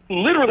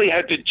literally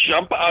had to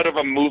jump out of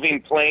a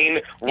moving plane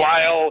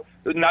while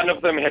none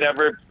of them had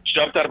ever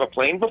jumped out of a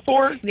plane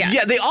before? Yes.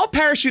 Yeah, they all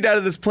parachute out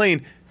of this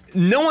plane.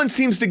 No one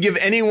seems to give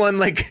anyone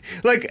like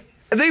Ernie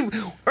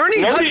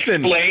Nobody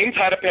Hudson. explains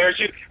how to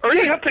parachute.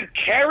 Ernie Hudson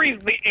carries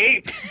the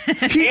ape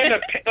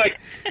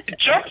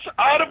jumps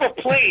out of a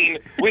plane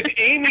with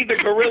Amy the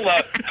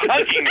gorilla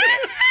hugging him.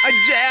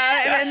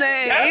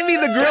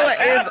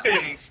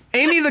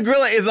 Amy the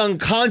gorilla is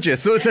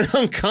unconscious, so it's an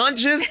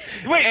unconscious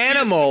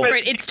animal.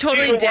 Right, it's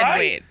totally You know dead why?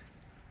 weight.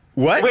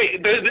 What? Wait,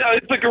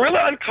 is the gorilla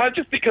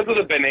unconscious because of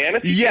the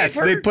banana? Yes,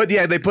 they put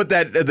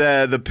that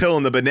the pill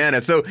in the banana.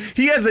 So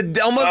he has a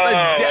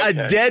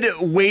dead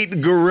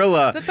weight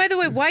gorilla. But by the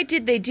way, why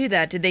did they do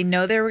that? Did they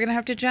know they were going to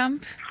have to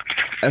jump?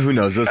 Who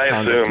knows? Those I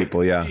Congo assume.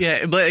 people, yeah.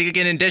 Yeah, but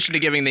again, in addition to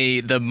giving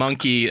the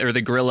monkey or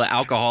the gorilla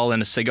alcohol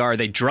and a cigar,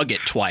 they drug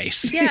it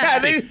twice. Yeah,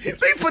 they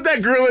put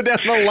that gorilla down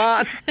a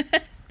lot.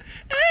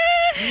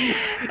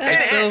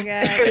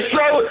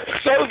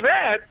 so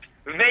that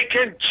they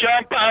can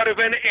jump out of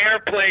an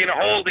airplane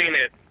holding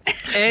it.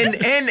 And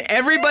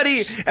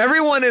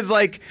everyone is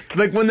like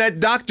when that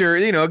doctor,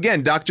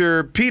 again,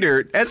 Dr.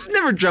 Peter has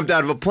never jumped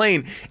out of a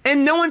plane,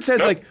 and no one says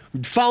like,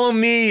 follow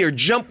me or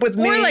jump with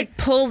me. Or like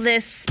pull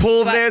this.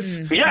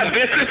 this. Yeah,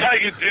 this is how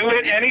you do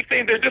it.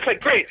 Anything. They're just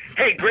like, great.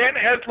 Hey, Grant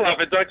Heslov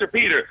and Dr.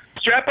 Peter,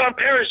 strap on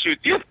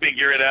parachutes. You'll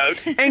figure it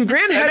out. And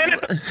Grant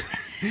Heslov.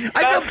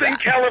 I'll sing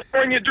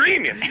California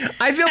Dreaming.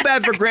 I feel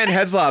bad for Grant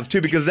Heslov,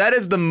 too, because that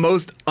is the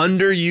most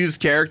underused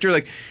character.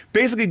 Like,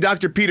 basically,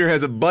 Dr. Peter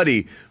has a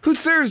buddy who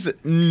serves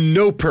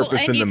no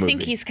purpose in the movie. I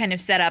think he's kind of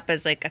set up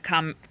as like a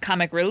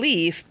comic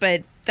relief,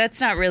 but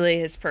that's not really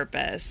his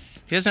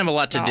purpose. He doesn't have a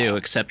lot to do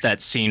except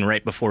that scene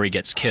right before he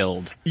gets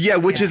killed. Yeah,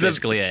 which is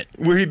basically it.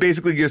 Where he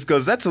basically just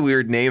goes, that's a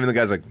weird name. And the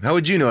guy's like, how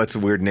would you know it's a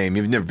weird name?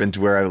 You've never been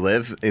to where I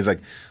live. And he's like,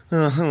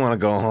 oh, I want to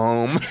go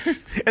home.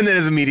 And then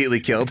is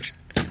immediately killed.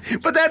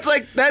 But that's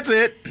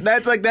it.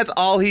 That's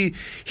all he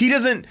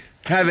doesn't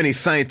have any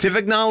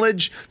scientific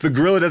knowledge. The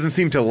gorilla doesn't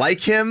seem to like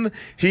him.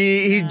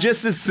 He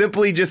just is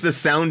simply just a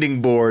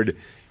sounding board.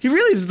 He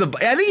really is. I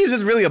think he's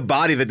just really a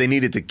body that they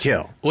needed to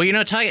kill. Well,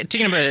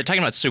 talking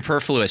about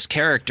superfluous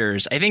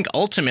characters, I think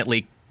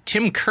ultimately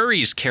Tim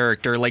Curry's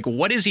character, like,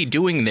 what is he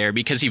doing there?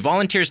 Because he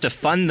volunteers to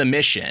fund the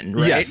mission,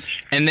 right? Yes.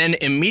 And then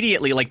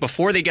immediately, like,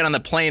 before they get on the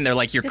plane, they're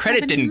like, your Doesn't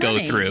credit have any didn't go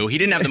money. through. He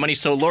didn't have the money,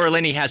 so Laura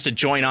Linney has to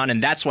join on,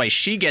 and that's why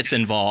she gets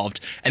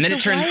involved. And then So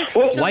it turns,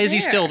 why is he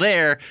still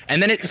there?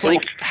 And then it's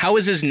like, how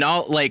is his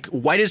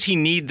why does he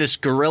need this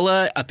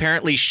gorilla?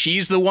 Apparently,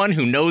 she's the one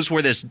who knows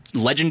where this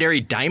legendary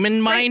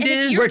diamond mine Right,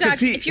 and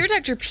is. if you're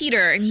Dr.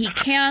 Peter and he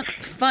can't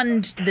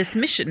fund this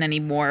mission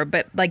anymore,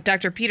 but like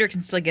Dr. Peter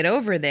can still get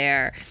over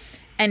there,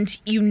 and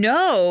in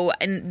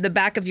the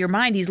back of your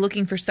mind he's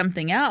looking for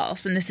something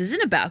else, and this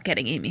isn't about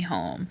getting Amy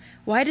home,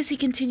 why does he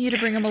continue to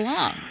bring him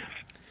along?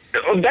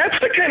 That's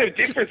the kind of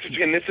difference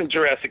between this and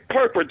Jurassic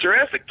Park, where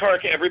Jurassic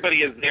Park, everybody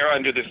is there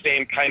under the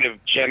same kind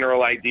of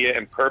general idea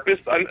and purpose,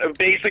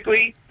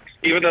 basically,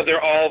 even though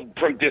they're all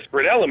from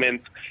disparate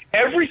elements.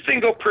 Every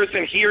single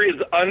person here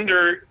is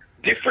under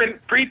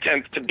different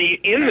pretense to be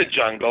in the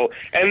jungle,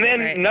 and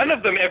then none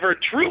of them ever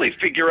truly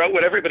figure out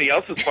what everybody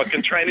else is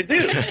fucking trying to do.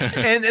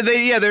 And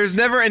there's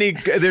never any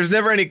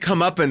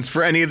comeuppance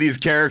for any of these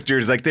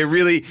characters. Like, they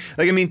really,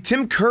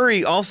 Tim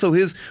Curry also,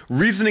 his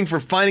reasoning for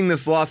finding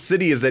this lost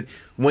city is that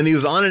when he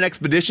was on an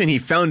expedition, he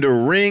found a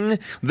ring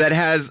that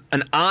has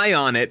an eye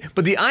on it,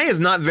 but the eye is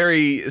not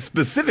very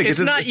specific. It's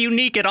not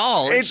unique at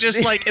all. It's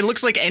just like, it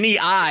looks like any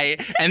eye,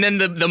 and then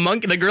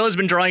the girl has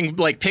been drawing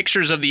like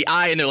pictures of the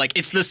eye, and they're like,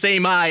 it's the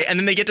same eye, and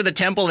then they get to the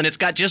temple, and it's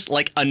got just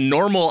like a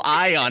normal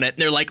eye on it, and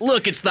they're like,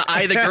 look, it's the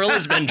eye the girl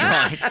has been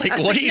drawing. Like,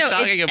 what are you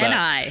talking about? An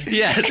eye.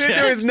 Yes.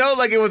 There was no,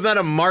 like, it was not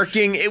a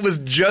marking. It was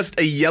just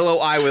a yellow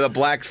eye with a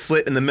black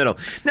slit in the middle.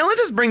 Now,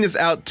 let's just bring this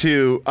out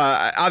to,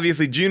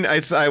 obviously, June.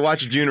 I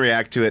watched June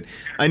react to it.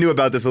 I knew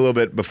about this a little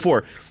bit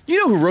before. You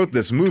know who wrote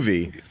this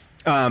movie?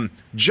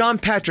 John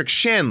Patrick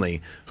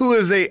Shanley, who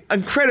is a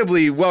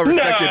incredibly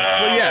well-respected...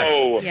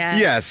 No!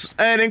 Yes,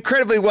 an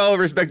incredibly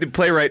well-respected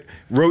playwright,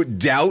 wrote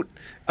Doubt.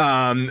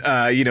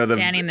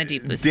 Danny and the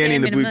Deep Blue Sea. Danny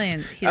and the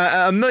Blue...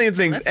 a million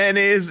things. What?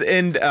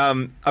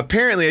 And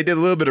apparently I did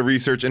a little bit of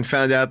research and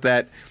found out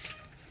that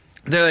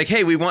they're like,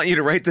 hey, we want you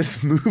to write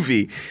this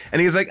movie.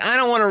 And he's like, I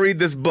don't want to read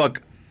this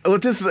book.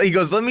 He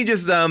goes, let me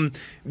just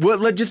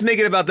let's just make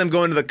it about them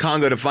going to the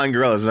Congo to find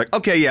gorillas. Like,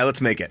 okay, yeah,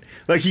 let's make it.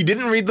 Like, he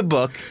didn't read the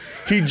book.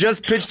 He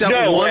just pitched out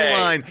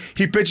line.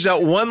 He pitched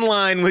out one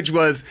line, which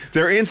was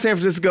they're in San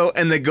Francisco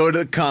and they go to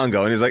the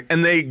Congo. And he's like,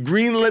 and they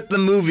greenlit the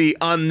movie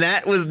on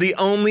that was the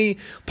only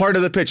part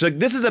of the pitch. Like,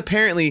 this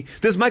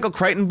Michael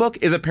Crichton book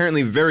is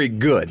apparently very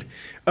good.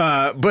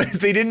 But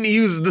they didn't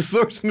use the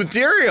source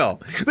material.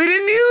 They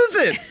didn't use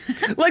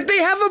it. Like, they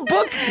have a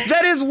book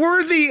that is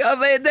worthy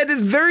of it, that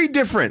is very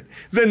different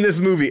than this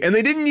movie, and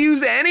they didn't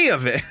use any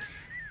of it.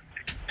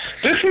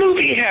 This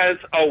movie has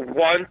a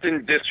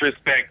wanton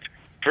disrespect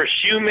for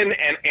human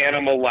and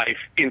animal life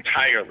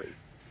entirely.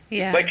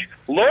 Yeah. Like,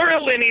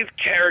 Laura Linney's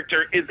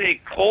character is a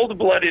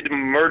cold-blooded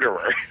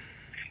murderer.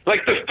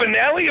 Like, the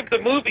finale of the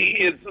movie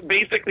is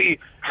basically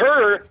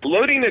her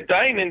loading a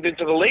diamond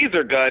into the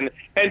laser gun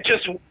and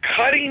just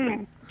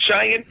cutting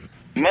giant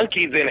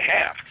monkeys in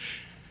half.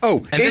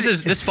 Oh, and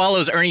this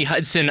follows Ernie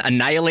Hudson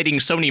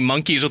annihilating so many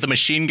monkeys with a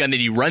machine gun that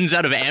he runs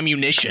out of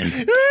ammunition.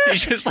 He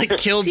just like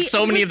killed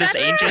so many of this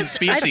ancient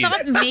species. I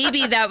thought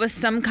maybe that was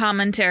some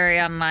commentary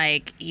on,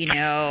 like,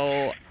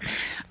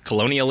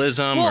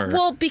 colonialism.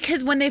 Well,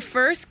 because when they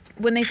first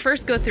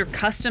go through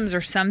customs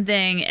or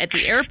something at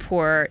the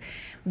airport,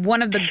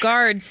 one of the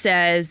guards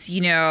says,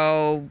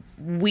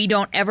 we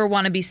don't ever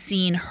want to be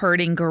seen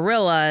hurting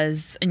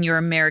gorillas in your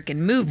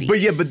American movies. But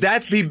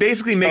he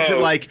basically makes it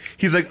like,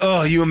 he's like,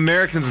 oh, you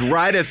Americans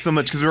ride us so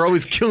much because we're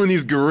always killing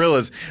these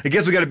gorillas. I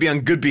guess we got to be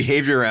on good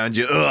behavior around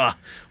you. Ugh,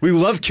 we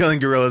love killing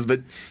gorillas,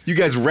 but you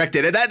guys wrecked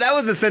it. That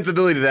was the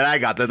sensibility that I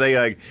got, that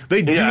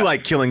they do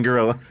like killing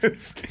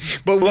gorillas,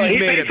 but we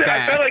made it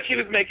bad. I felt like he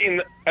was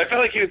making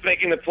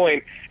the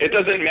point. It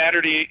doesn't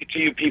matter to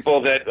you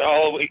people that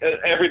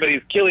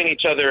everybody's killing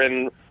each other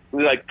and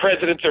like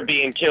presidents are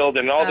being killed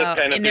and all this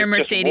kind of in their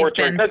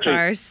Mercedes-Benz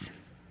cars.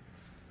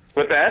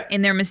 What's that?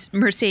 In their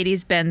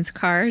Mercedes-Benz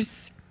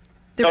cars.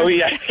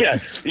 Yeah,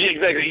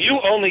 exactly. You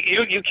only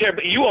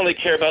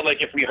care about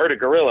like if we hurt a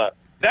gorilla.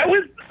 That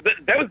was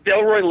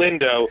Delroy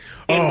Lindo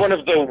in one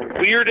of the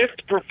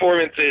weirdest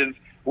performances.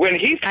 When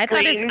he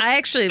screamed, I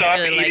actually stop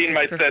really eating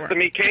liked my his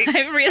sesame cake.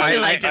 I really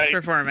liked his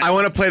performance. I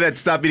want to play that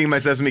Stop Eating My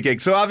Sesame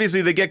Cake. So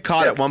obviously they get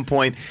caught at one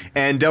point,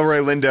 and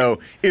Delroy Lindo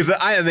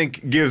I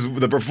think, gives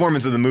the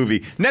performance of the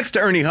movie. Next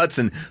to Ernie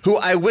Hudson, who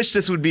I wish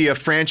this would be a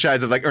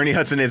franchise of like Ernie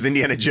Hudson as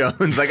Indiana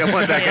Jones. Like, I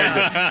want that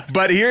kind of.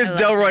 But here's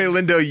Delroy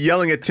Lindo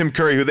yelling at Tim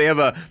Curry, who they have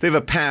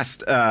a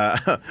past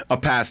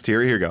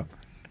here. Here you go.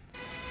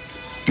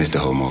 Mr.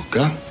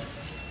 Homolka?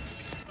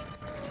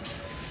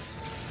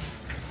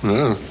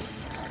 Well,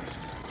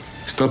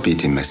 stop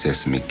eating my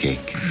sesame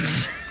cake.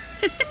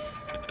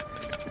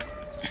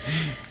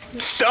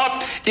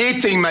 Stop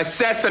eating my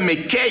sesame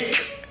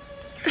cake!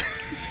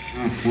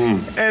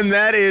 And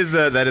that is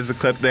a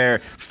clip there.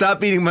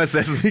 Stop eating my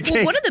sesame cake.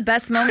 Well, one of the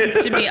best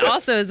moments to me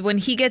also is when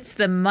he gets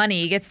the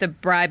money, he gets the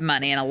bribe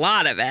money, and a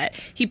lot of it.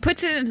 He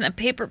puts it in a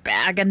paper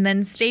bag and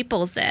then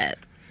staples it.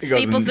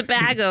 Staples the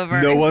bag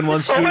over. No one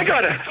wants to. Oh my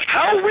God!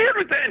 How weird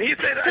was that? And he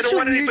said, "I don't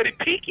want anybody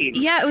peeking."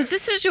 Yeah, it was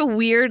just such a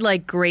weird,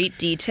 like, great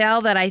detail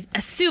that I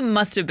assume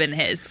must have been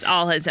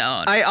all his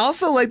own. I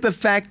also like the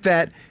fact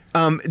that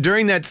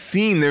during that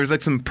scene, there's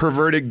like some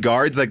perverted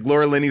guards, like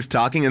Laura Linney's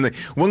talking, and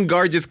one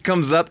guard just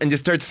comes up and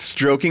just starts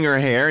stroking her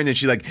hair, and then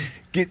she like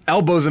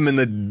elbows him in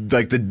the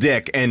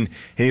dick, and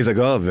he's like,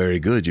 "Oh, very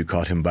good, you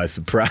caught him by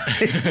surprise."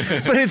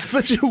 But it's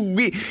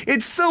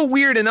so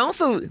weird, and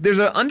also there's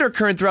an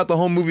undercurrent throughout the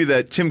whole movie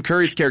that Tim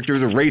Curry's character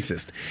is a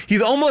racist.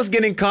 He's almost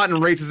getting caught in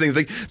racist things,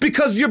 like,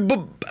 because you're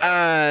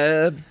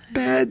bad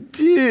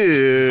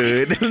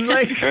dude.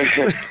 Like,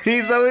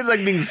 he's always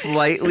like being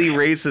slightly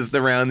racist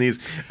around these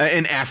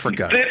in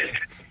Africa.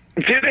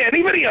 Did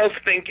anybody else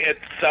think at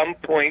some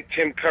point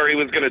Tim Curry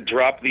was going to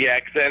drop the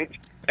accent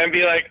and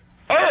be like,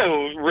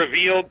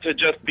 revealed to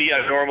just be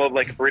a normal,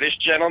 like, British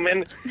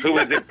gentleman who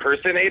was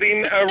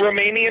impersonating a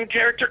Romanian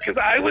character?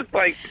 Because I was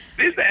like,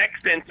 this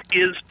accent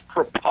is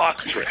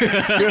preposterous.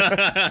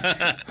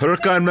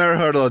 Hurkan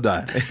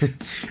Merhardodai.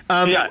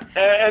 Yeah,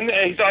 and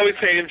he's always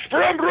saying, it's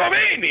from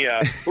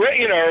Romania,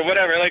 or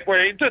whatever, like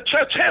where he's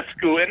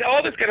Ceausescu and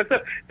all this kind of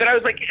stuff. That I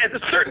was like, at a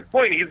certain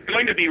point, he's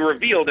going to be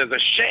revealed as a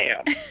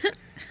sham.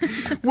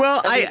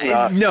 Well,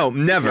 no,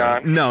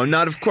 never. No,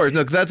 not of course.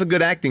 No, because that's a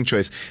good acting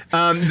choice.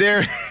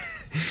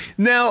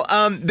 Now,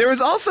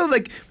 there's also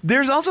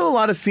a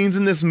lot of scenes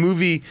in this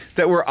movie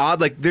that were odd.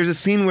 Like, there's a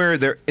scene where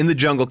they're in the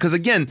jungle, because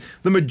again,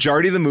 the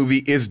majority of the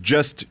movie is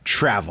just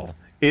travel.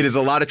 It is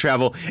a lot of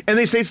travel. And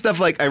they say stuff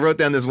like, I wrote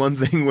down this one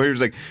thing where it was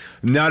like,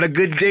 not a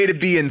good day to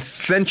be in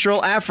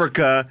Central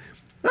Africa.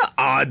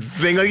 Odd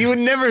thing. Like, you would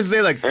never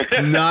say, like,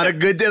 not a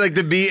good day, like,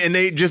 to be in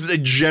just a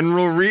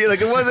general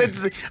like, it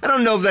wasn't, I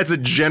don't know if that's a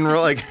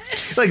general, like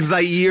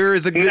Zaire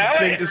is a good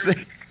thing to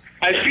say.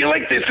 I feel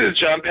like this is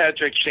John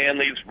Patrick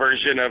Shanley's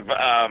version of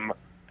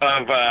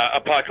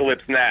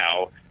Apocalypse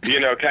Now.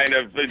 Kind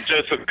of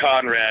Joseph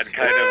Conrad,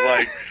 kind of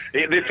like,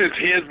 this is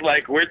his,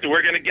 like, we're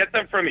going to get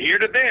them from here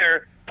to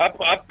there,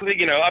 up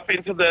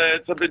into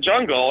the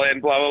jungle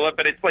and blah, blah, blah.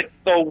 But it's like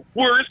the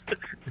worst,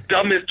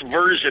 dumbest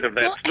version of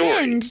that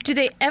story. And do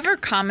they ever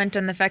comment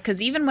on the fact,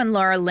 because even when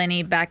Laura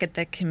Linney back at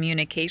the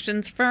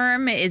communications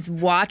firm is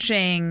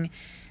watching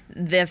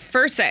the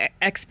first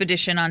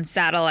expedition on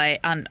satellite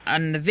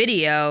on the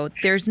video,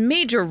 there's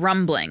major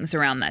rumblings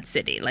around that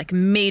city, like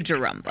major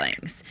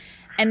rumblings.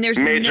 And there's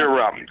major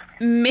rumblings.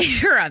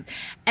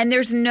 And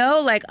there's no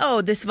like,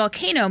 oh, this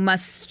volcano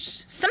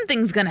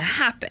something's going to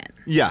happen.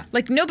 Yeah.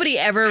 Like nobody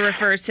ever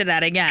refers to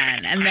that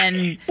again. And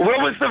then. Well,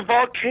 was the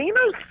volcano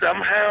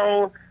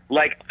somehow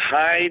like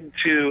tied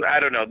to, I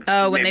don't know.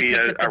 Oh, when they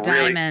picked up the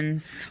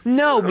diamonds.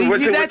 No, but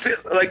was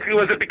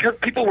it because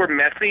people were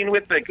messing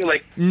with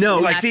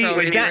No, see,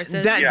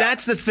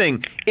 that's the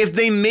thing. If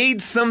they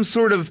made some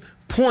sort of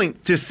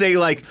point to say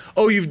like,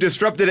 oh, you've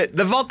disrupted it,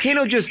 the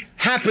volcano just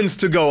happens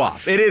to go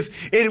off. It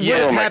would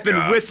have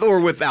happened with or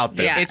without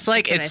them. Yeah, it's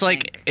like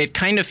it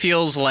kind of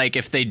feels like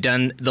if they'd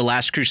done The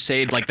Last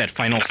Crusade, like that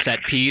final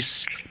set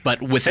piece,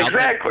 but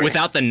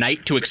without the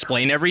knight to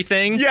explain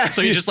everything. Yeah.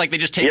 So you just like they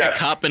just take a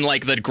cup and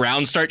like the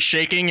ground starts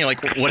shaking. You're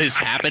like, what is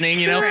happening?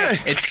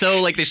 It's so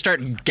like they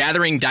start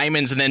gathering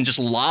diamonds and then just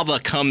lava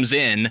comes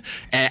in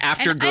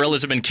after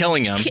gorillas have been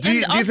killing them.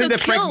 And also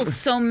kills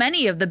so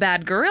many of the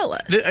bad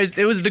gorillas.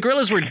 The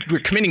gorillas were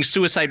committing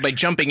suicide by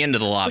jumping into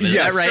the lava. Is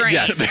that right? Strange.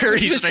 Yes.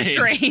 Very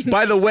strange.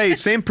 By the way,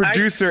 same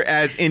producer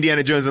as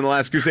Indiana Jones and the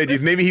Last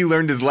Crusade. Maybe he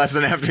learned his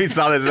lesson after he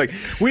saw this. It's like,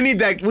 we need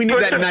that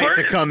knight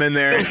to come in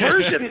there.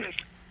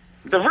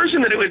 The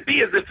version that it would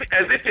be as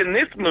if in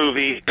this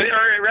movie,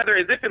 or rather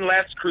as if in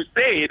Last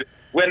Crusade,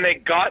 when they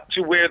got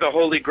to where the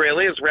Holy Grail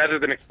is, rather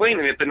than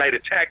explaining it, the knight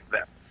attacked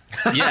them.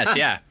 Yes,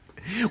 yeah.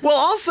 Well,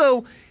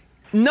 also,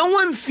 no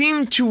one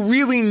seemed to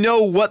really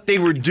know what they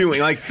were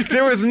doing. Like,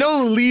 there was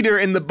no leader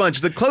in the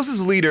bunch. The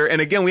closest leader,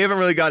 and again, we haven't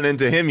really gotten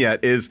into him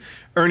yet, is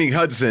Ernie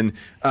Hudson,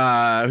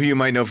 who you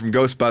might know from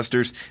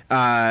Ghostbusters,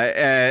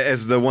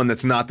 as the one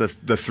that's not the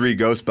three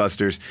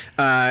Ghostbusters.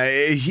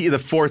 The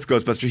fourth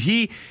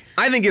Ghostbuster.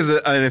 I think is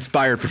an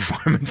inspired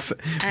performance.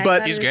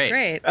 But he's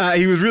great.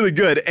 He was really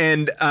good,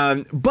 and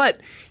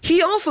but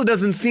he also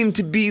doesn't seem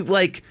to be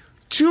like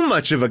too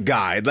much of a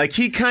guide. Like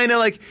he kind of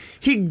like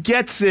he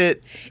gets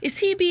it. Is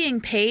he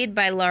being paid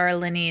by Laura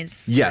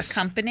Linney's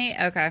company?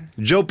 Okay.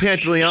 Joe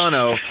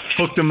Pantoliano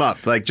hooked him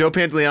up. Like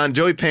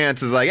Joey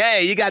Pants is like,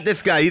 hey, you got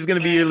this guy. He's going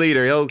to be your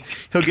leader. He'll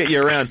get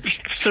you around.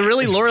 So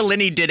really, Laura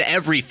Linney did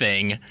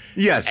everything.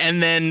 Yes.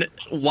 And then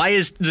why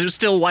is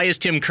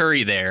Tim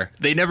Curry there?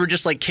 They never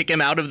just like kick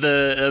him out of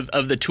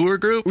the tour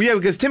group? Well, yeah,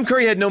 because Tim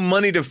Curry had no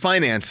money to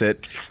finance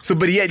it.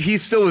 But yet he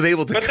still was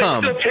able to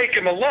come. But they still take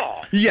him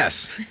along.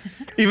 Yes.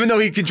 Even though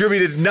he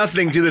contributed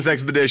nothing to this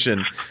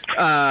expedition.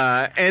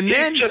 And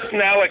then he's just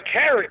now a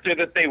character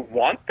that they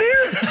want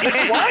there?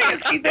 Why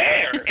is he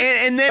there?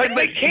 And then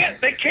they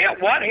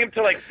can't want him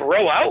to like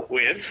throw out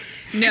with.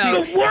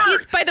 No.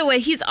 By the way,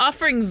 he's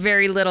offering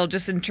very little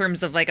just in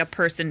terms of like a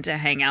person to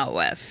hang out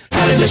with.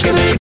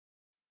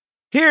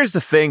 Here's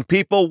the thing,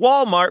 people.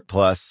 Walmart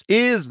Plus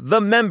is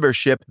the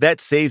membership that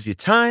saves you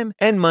time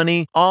and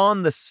money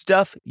on the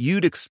stuff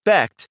you'd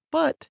expect,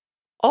 but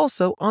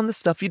also on the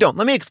stuff you don't.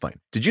 Let me explain.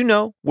 Did you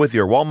know with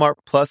your Walmart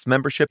Plus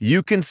membership,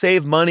 you can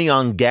save money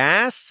on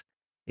gas?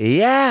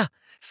 Yeah.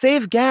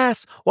 Save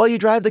gas while you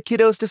drive the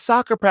kiddos to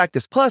soccer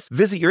practice, plus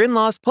visit your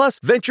in-laws, plus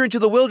venture into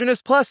the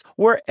wilderness, plus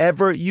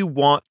wherever you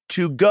want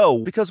to go.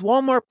 Because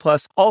Walmart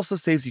Plus also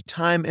saves you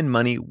time and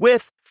money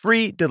with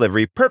free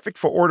delivery, perfect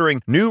for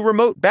ordering new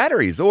remote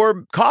batteries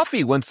or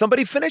coffee when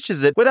somebody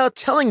finishes it without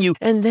telling you.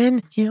 And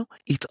then,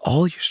 eats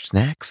all your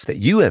snacks that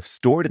you have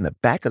stored in the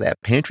back of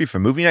that pantry for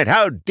movie night.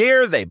 How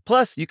dare they?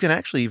 Plus, you can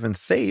actually even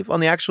save on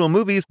the actual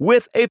movies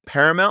with a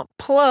Paramount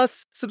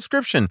Plus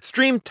subscription.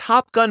 Stream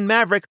Top Gun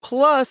Maverick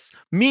plus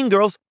Mean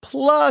Girls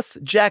plus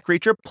Jack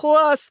Reacher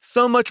plus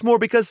so much more,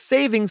 because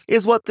savings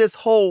is what this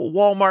whole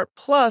Walmart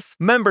Plus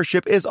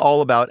membership is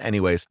all about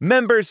anyways.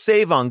 Members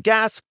save on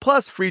gas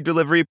plus free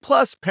delivery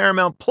plus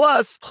Paramount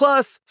Plus,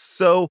 plus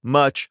so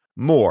much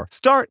more.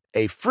 Start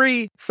a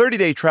free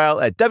 30-day trial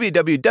at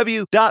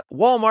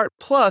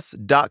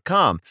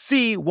www.walmartplus.com.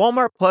 See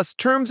Walmart Plus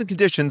terms and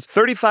conditions,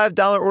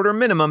 $35 order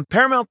minimum,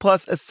 Paramount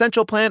Plus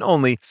essential plan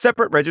only,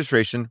 separate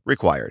registration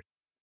required.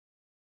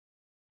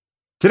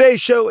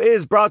 Today's show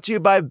is brought to you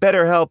by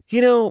BetterHelp.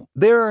 You know,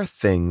 there are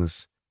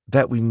things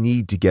that we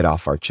need to get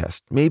off our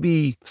chest.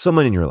 Maybe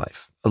someone in your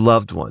life, a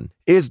loved one,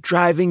 is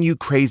driving you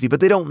crazy, but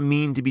they don't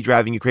mean to be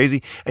driving you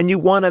crazy. And you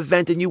want to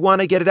vent and you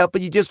want to get it out,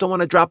 but you just don't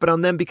want to drop it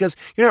on them because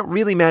you're not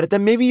really mad at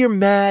them. Maybe you're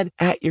mad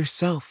at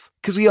yourself.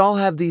 Because we all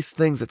have these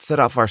things that set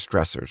off our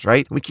stressors,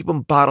 right? We keep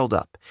them bottled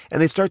up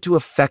and they start to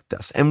affect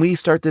us. And we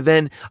start to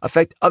then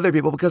affect other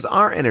people because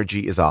our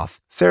energy is off.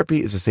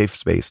 Therapy is a safe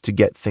space to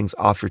get things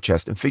off your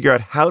chest and figure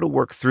out how to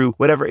work through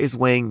whatever is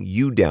weighing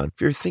you down.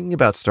 If you're thinking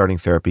about starting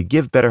therapy,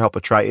 give BetterHelp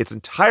a try. It's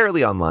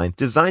entirely online,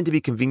 designed to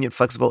be convenient,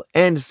 flexible,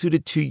 and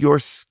suited to your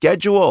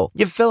schedule.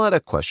 You fill out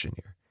a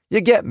questionnaire, you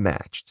get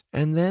matched,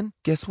 and then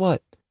guess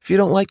what? If you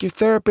don't like your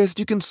therapist,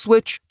 you can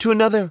switch to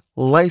another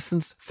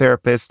licensed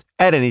therapist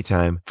at any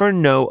time for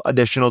no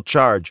additional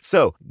charge.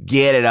 So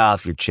get it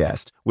off your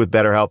chest with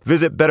BetterHelp.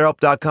 Visit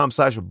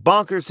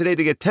BetterHelp.com/bonkers today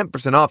to get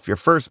 10% off your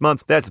first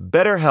month. That's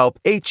BetterHelp,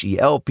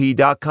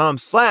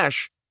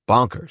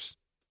 HELP.com/bonkers.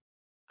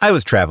 I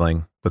was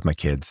traveling with my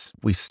kids.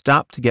 We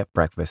stopped to get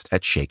breakfast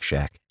at Shake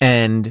Shack.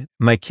 And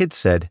my kids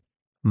said,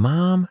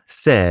 Mom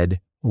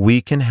said,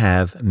 we can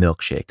have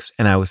milkshakes.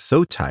 And I was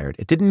so tired.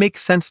 It didn't make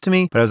sense to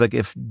me, but I was like,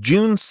 if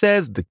June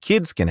says the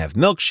kids can have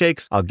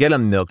milkshakes, I'll get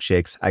them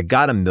milkshakes. I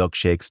got them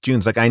milkshakes.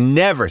 June's like, I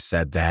never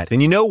said that.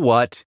 And you know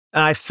what?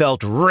 I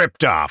felt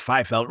ripped off.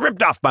 I felt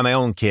ripped off by my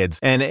own kids.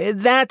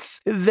 And that's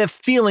the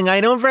feeling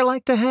I never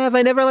like to have.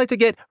 I never like to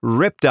get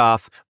ripped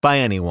off by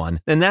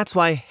anyone. And that's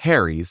why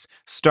Harry's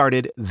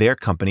started their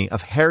company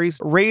of Harry's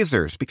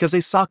Razors, because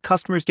they saw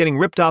customers getting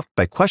ripped off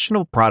by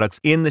questionable products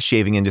in the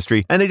shaving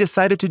industry, and they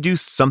decided to do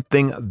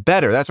something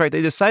better. That's right.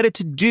 They decided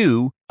to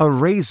do a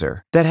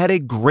razor that had a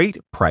great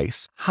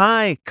price,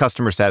 high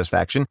customer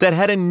satisfaction, that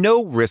had a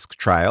no-risk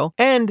trial,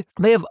 and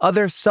they have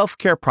other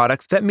self-care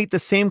products that meet the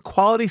same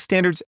quality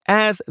standards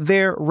as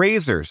their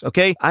razors,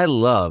 okay? I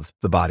love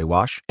the body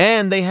wash,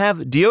 and they have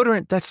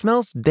deodorant that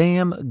smells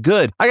damn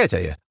good. I gotta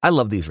tell you, I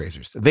love these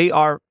razors. They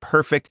are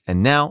perfect,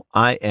 and now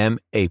I am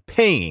a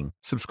paying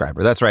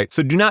subscriber. That's right.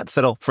 So do not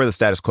settle for the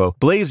status quo.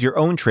 Blaze your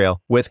own trail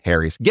with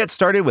Harry's. Get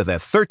started with a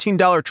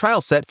 $13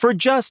 trial set for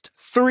just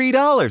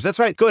 $3. That's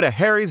right. Go to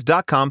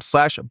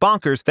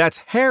harrys.com/bonkers. That's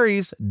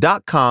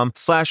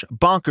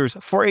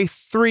harrys.com/bonkers for a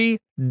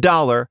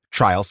 $3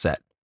 trial set.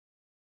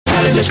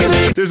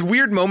 There's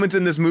weird moments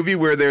in this movie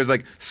where there's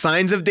like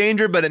signs of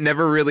danger, but it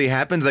never really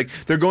happens. Like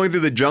they're going through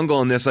the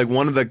jungle and this, like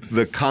one of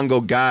the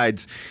Congo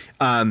guides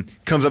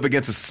comes up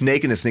against a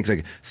snake, and the snake's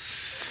like,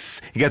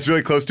 he gets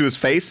really close to his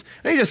face,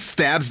 and he just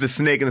stabs the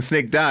snake, and the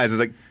snake dies. It's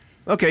like,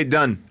 okay,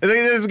 done. And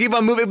they just keep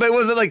on moving, but it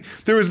wasn't like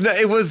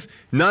it was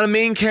not a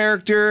main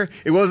character.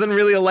 It wasn't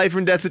really a life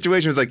and death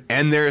situation. It was like,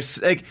 and there's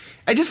like,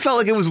 I just felt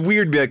like it was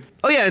weird to be like,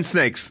 oh yeah, and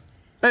snakes.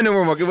 I know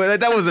we're walking, but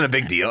that wasn't a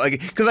big deal. Like,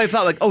 because I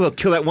thought like, oh, they'll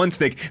kill that one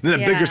snake, and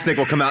then a bigger snake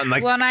will come out and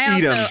like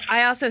eat him.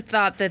 I also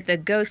thought that the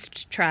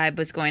ghost tribe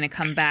was going to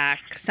come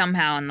back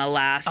somehow in the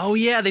last. Oh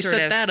yeah, they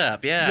set that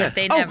up. Yeah,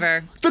 they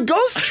never. The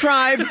ghost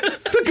tribe.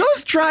 The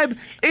ghost tribe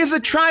is a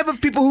tribe of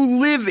people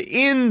who live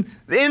in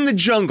the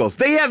jungles.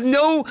 They have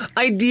no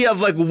idea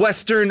of like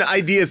Western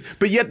ideas,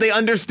 but yet they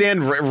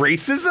understand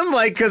racism.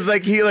 Like, because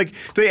like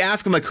they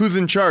ask him like, who's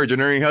in charge, and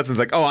Ernie Hudson's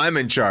like, oh, I'm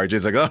in charge.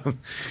 It's like, oh,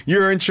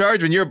 you're in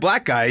charge when you're a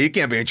black guy. You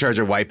can't be in charge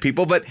of white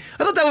people. But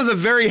I thought that was a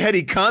very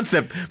heady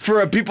concept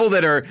for people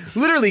that are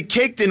literally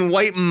caked in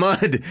white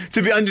mud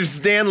to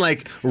understand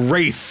like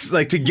race,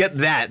 like to get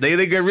that. They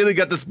really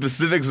got the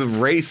specifics of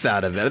race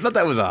out of it. I thought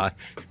that was odd.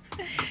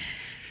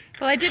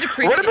 Well, I did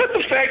appreciate. What about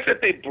the fact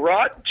that they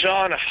brought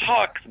John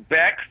Hawkes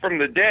back from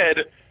the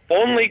dead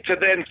only to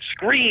then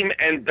scream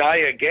and die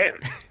again?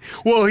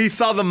 Well, he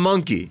saw the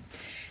monkey.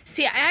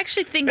 See, I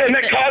actually think that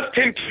caused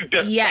him to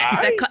die.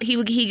 Yes,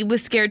 he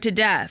was scared to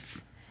death.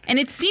 And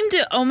it seemed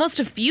to almost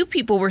a few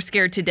people were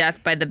scared to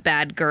death by the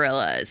bad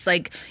gorillas.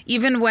 Like,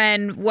 even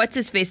when,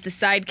 what's-his-face, the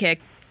sidekick,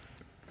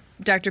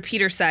 Dr.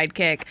 Peter's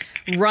sidekick,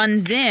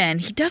 runs in,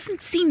 he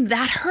doesn't seem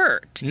that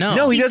hurt.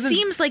 No, he doesn't.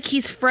 Seems like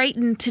he's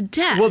frightened to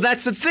death. Well,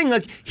 that's the thing.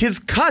 Like, his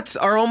cuts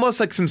are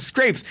almost like some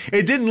scrapes.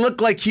 It didn't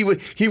look like he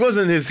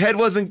wasn't, his head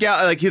wasn't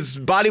like his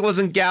body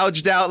wasn't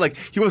gouged out, like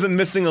he wasn't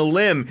missing a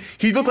limb.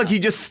 He looked like he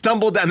just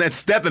stumbled down that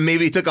step and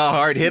maybe he took a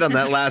hard hit on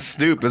that last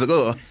stoop. It was like,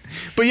 oh.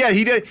 But yeah,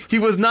 he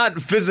was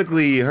not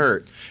physically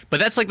hurt.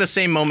 But that's like the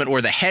same moment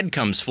where the head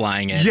comes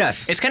flying in.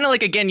 Yes. It's kind of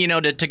like, again,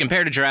 to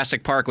compare to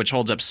Jurassic Park, which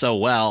holds up so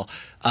well,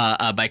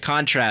 By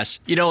contrast,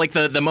 like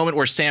the moment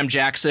where Sam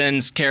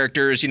Jackson's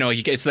characters,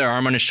 he gets their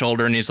arm on his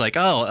shoulder and he's like,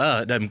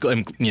 I'm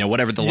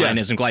whatever the line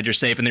is, I'm glad you're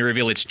safe. And they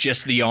reveal it's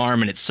just the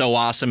arm and it's so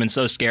awesome and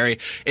so scary.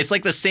 It's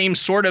like the same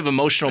sort of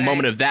emotional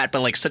moment of that,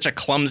 but like such a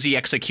clumsy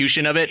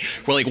execution of it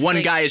where like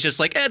one guy is just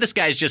like, this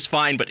guy's just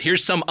fine, but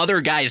here's some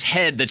other guy's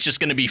head that's just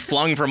going to be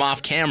flung from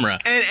off camera.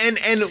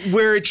 And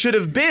where it should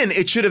have been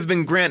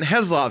Grant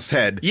Hesloff's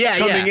head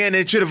coming in.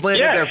 It should have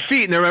landed at their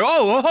feet, and they're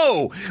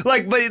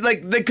like,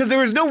 because there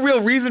was no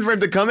real reason for him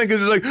to come in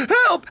because it's like,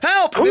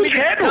 help, and then he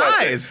just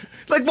dies.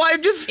 Like, why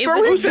just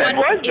throw his head?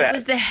 It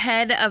was the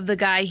head of the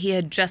guy he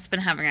had just been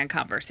having a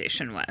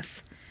conversation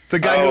with. The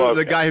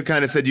guy who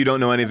kind of said, you don't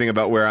know anything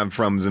about where I'm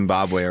from,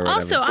 Zimbabwe or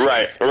whatever. Also,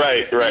 right.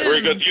 Where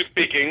he goes, you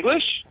speak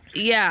English?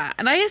 Yeah,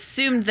 and I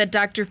assumed that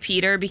Dr.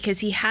 Peter, because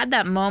he had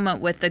that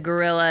moment with the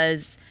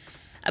gorillas,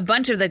 a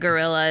bunch of the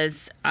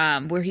gorillas,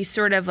 where he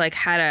sort of like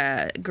had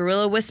a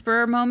gorilla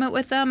whisperer moment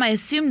with them. I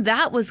assumed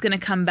that was going to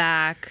come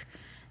back,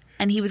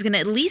 and he was going to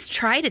at least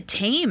try to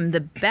tame the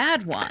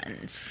bad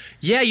ones.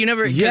 Yeah, you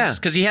never...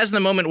 Because he has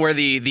the moment where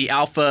the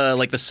alpha,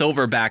 like the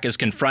silverback, is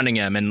confronting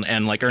him,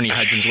 and like Ernie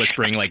Hudson's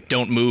whispering, like,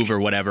 don't move or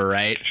whatever,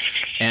 right?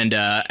 And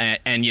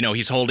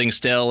he's holding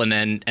still, and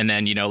then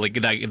like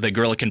the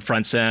gorilla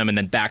confronts him and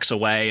then backs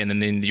away, and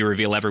then you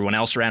reveal everyone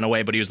else ran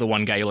away, but he was the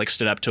one guy who like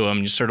stood up to him,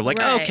 and you're sort of like,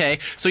 okay.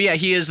 So yeah,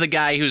 he is the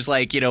guy who's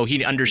like,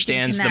 he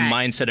understands the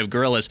mindset of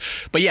gorillas.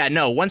 But yeah,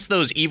 no, once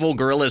those evil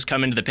gorillas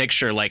come into the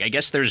picture, like, I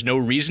guess there's no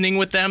reasoning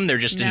with them. They're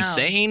just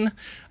insane.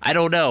 I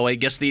don't know. I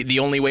guess the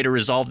only way to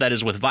resolve that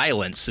is with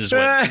violence, is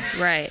what...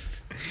 Right.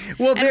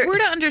 Well, and we're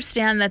to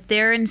understand that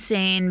they're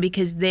insane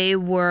because they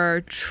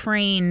were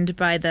trained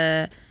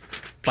by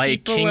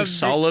King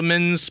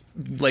Solomon's,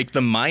 like,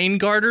 the mine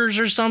guarders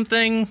or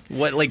something?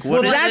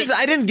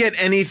 I didn't get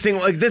anything.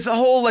 Like, this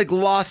whole, like,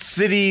 lost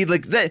city,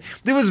 like, that,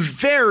 there was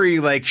very,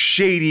 like,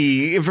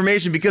 shady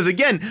information because,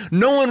 again,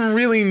 no one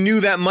really knew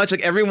that much. Like,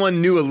 everyone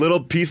knew a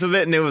little piece of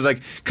it, and it was, like,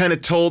 kind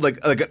of told, like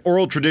an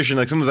oral tradition.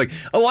 Like, someone was like,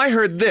 oh, I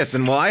heard this,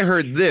 and well, I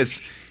heard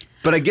this.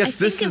 But I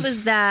think it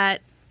was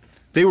that...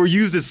 They were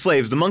used as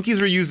slaves. The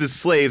monkeys were used as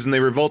slaves, and they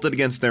revolted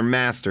against their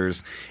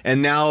masters.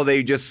 And now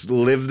they just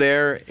live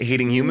there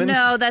hating humans?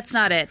 No, that's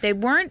not it. They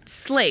weren't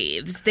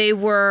slaves. They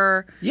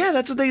were... Yeah,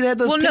 that's what they had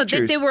those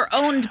pictures. No, they were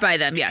owned by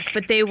them, yes.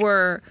 But they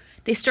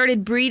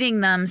started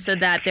breeding them so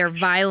that their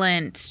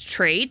violent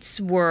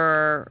traits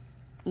were...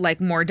 like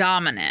more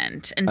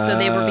dominant, and so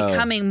they were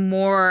becoming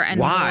more and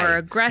more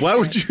aggressive. Why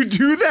would you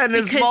do that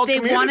in a small community?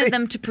 Because they wanted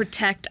them to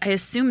protect, I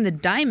assume, the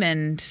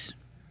diamond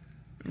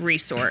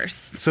resource.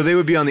 So they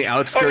would be on the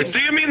outskirts. Oh,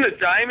 do you mean the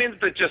diamonds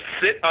that just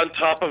sit on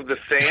top of the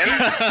sand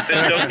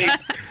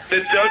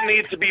that don't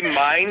need to be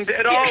mined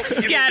at all?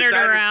 Scattered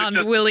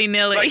around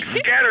willy-nilly. Like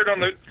scattered on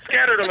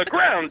the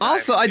ground.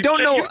 Also, I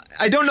don't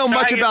know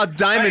much about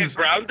diamonds.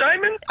 Ground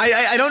diamonds?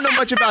 I don't know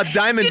much about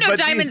diamonds. But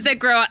diamonds that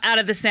grow out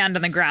of the sand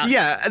on the ground.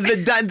 Yeah,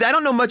 I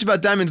don't know much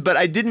about diamonds, but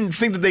I didn't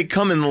think that they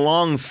come in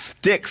long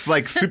sticks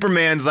like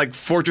Superman's like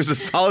Fortress of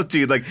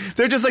Solitude. Like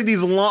they're just like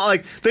these long,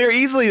 like they're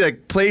easily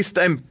like placed,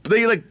 and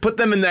they like put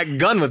them in that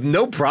gun with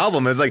no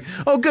problem. It's like,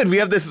 oh good, we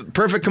have this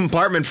perfect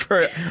compartment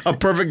for a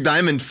perfect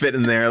diamond fit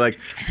in there. Like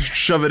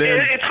shove it in.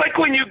 It's like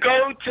when you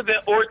go to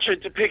the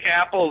orchard to pick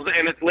apples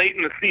and it's late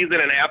in the season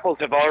and apples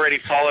have already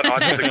fallen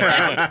onto the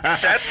ground.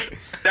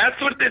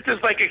 That's what this is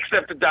like,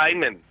 except a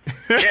diamond.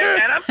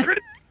 And I'm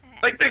pretty...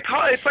 Like they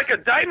call it's like a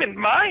diamond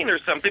mine or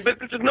something, but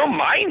there's no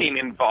mining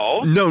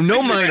involved. No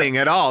mining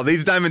at all.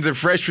 These diamonds are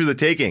fresh for the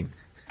taking.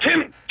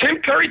 Tim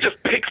Curry just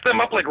picks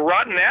them up like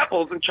rotten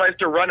apples and tries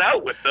to run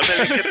out with them.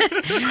 And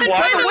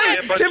by the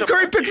way, Tim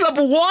Curry picks up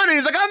one and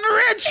he's like, I'm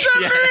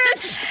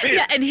rich!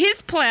 Yeah, and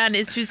his plan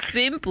is to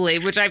simply,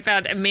 which I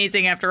found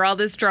amazing after all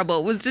this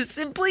trouble, was to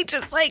simply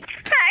just like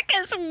pack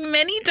as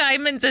many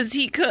diamonds as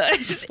he could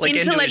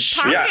into like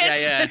pockets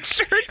and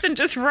shirts and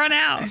just run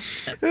out.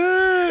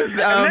 And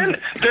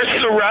then they're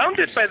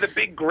surrounded by the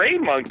big gray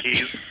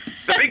monkeys.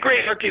 The big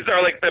gray monkeys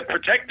are like the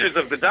protectors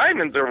of the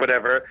diamonds or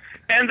whatever.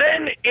 And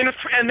then,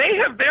 and they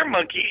have their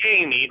monkey,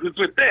 Amy, who's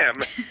with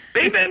them.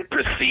 They then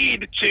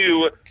proceed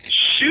to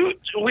shoot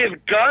with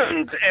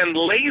guns and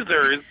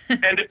lasers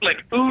and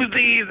like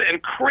Uzis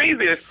and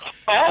craziness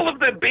all of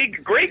the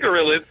big gray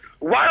gorillas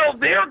while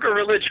their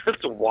gorilla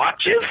just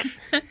watches.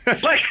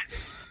 Like,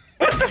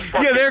 what the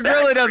fuck? Yeah, their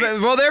gorilla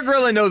doesn't. Well, their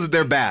gorilla knows that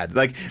they're bad.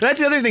 Like that's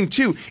the other thing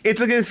too.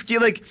 It's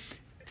like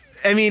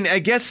I mean, I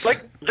guess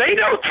like. They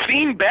don't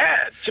seem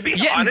bad, to be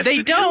honest. They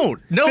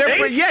don't. No, they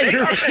are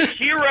the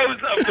heroes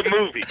of the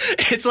movie.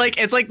 It's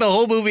like the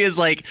whole movie is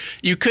like,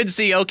 you could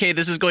see, okay,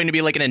 this is going to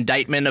be like an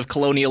indictment of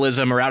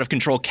colonialism or out of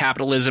control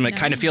capitalism. It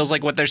kind of feels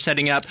like what they're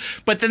setting up.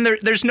 But then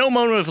there's no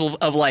moment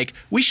of like,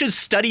 we should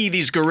study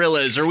these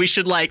gorillas or we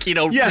should like,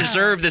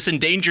 preserve this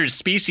endangered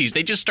species.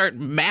 They just start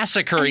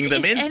massacring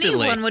them instantly. If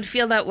anyone would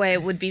feel that way,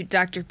 it would be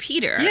Dr.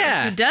 Peter.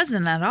 Yeah. Who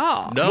doesn't at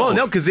all.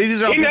 No, because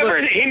these are all he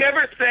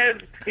never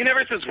says He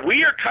never says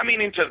we are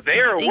coming into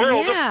their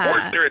world. Yeah. Of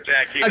course they're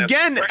attacking us.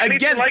 Again, or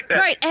anything like that.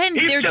 Right, and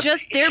He's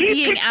they're he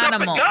being picks up a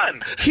animals.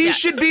 gun. He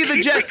should be the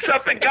He Jeff. picks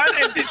up a gun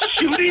and is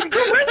shooting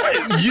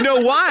gorillas. You know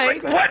why?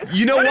 Like, what?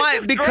 You know what why? Does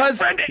his Because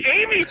girlfriend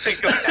Amy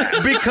think of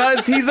that?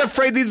 because he's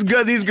afraid these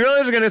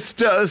gorillas are going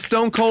to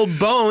stone cold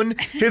bone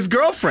his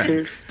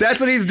girlfriend. That's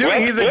what he's doing. Well,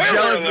 He's a spoiler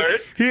jealous.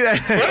 alert. He-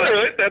 Spoiler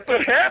alert, that's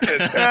what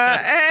happened.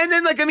 and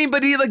then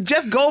but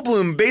Jeff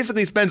Goldblum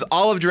basically spends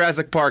all of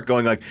Jurassic Park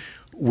going like,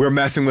 we're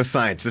messing with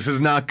science. This is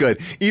not good.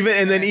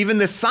 Even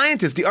the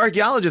scientist, the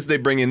archaeologist they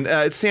bring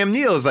in, Sam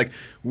Neill, is like,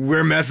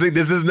 we're messing.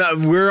 This is not.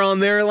 We're on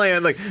their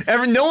land. Like,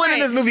 no one in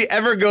this movie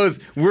ever goes,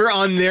 we're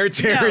on their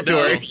territory.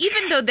 No, because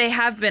even though they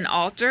have been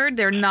altered,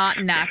 they're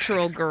not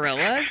natural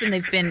gorillas, and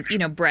they've been,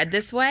 bred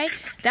this way.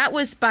 That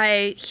was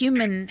by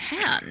human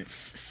hands.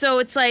 So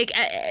it's like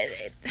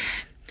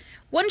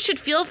one should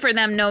feel for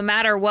them no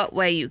matter what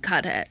way you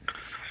cut it.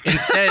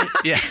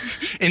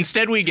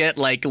 Instead we get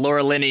like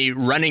Laura Linney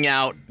running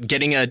out,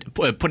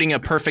 putting a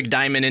perfect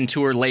diamond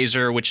into her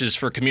laser, which is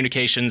for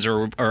communications,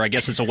 or I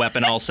guess it's a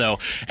weapon also.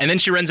 And then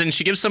she runs in and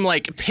she gives some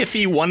like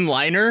pithy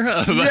one-liner.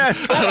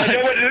 Yes. Oh, I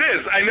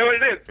know what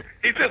it is.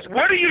 He says,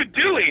 "What are you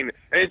doing?"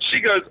 And she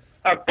goes,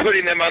 "I'm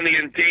putting them on the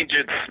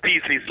endangered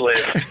species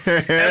list."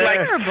 And like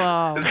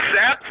Terrible.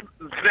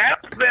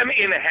 zaps them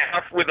in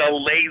half with a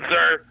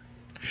laser.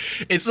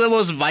 It's the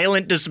most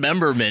violent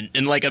dismemberment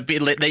in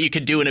that you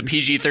could do in a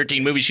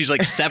PG-13 movie. She's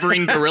like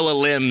severing gorilla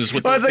limbs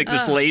with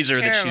this laser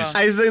that terrible. she's.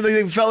 I think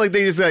they felt like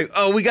they just like,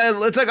 oh,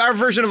 it's like our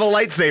version of a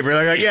lightsaber.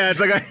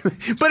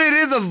 But it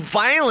is a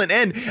violent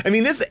end. I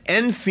mean, this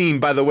end scene,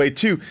 by the way,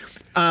 too.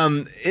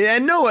 And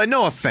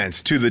no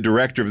offense to the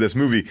director of this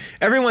movie.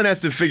 Everyone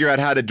has to figure out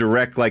how to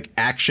direct like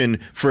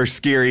action for a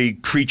scary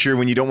creature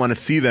when you don't want to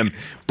see them.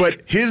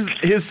 But his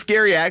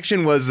scary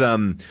action was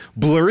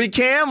blurry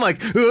cam, like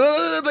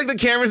the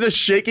camera's just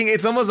shaking.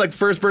 It's almost like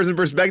first person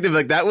perspective.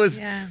 Like that was,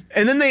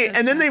 and then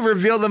they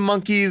reveal the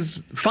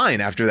monkeys fine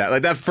after that.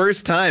 Like that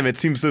first time, it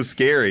seems so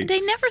scary. And I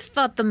never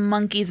thought the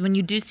monkeys, when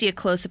you do see a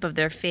close up of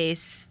their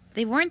face,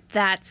 they weren't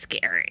that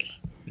scary.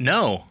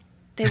 No.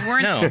 They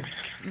weren't No.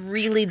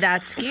 really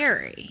that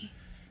scary.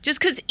 Just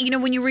because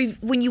when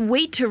you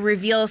wait to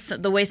reveal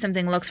the way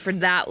something looks for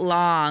that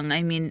long,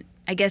 I mean,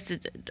 I guess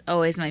it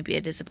always might be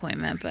a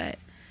disappointment, but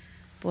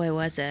boy,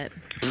 was it.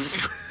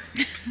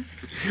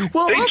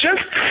 Well, They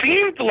just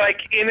seemed like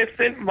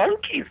innocent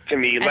monkeys to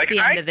me. At the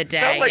end of the day,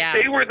 felt like yeah.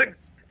 they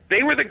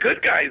were the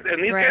good guys,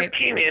 and these Right. guys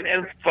came in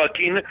and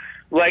fucking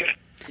like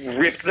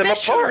ripped them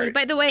apart.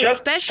 By the way, just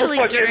especially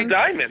for fucking during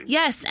diamonds.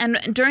 Yes, and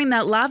during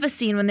that lava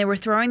scene when they were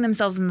throwing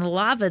themselves in the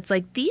lava, it's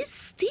like these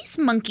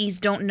monkeys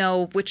don't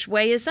know which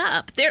way is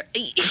up. They're,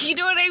 you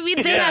know what I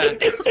mean? They have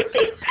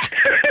to.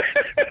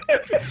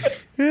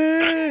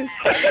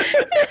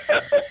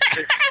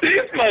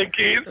 These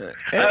monkeys,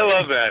 I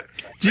love that.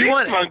 These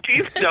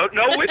monkeys don't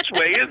know which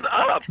way is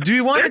up. Do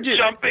you want They're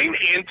jumping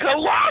into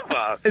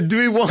lava?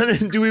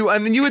 I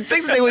mean, you would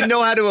think that they would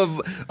know how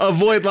to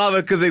avoid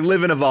lava because they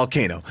live in a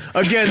volcano.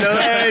 Again, though,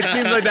 it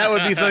seems like that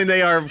would be something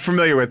they are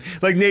familiar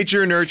with, like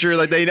nature, nurture,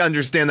 like they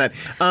understand that.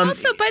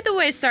 Also, by the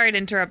way, sorry to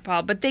interrupt,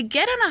 Paul, but they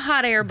get on a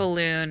hot air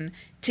balloon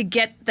to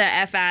get the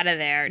F out of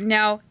there.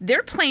 Now,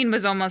 their plane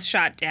was almost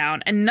shot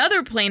down.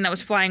 Another plane that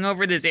was flying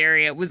over this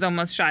area was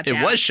almost shot down.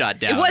 It was shot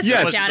down. It was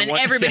Yes. shot down, and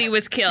everybody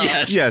was killed.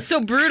 Yes. So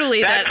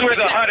brutally That's where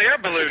the hot air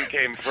balloon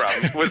came from,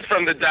 was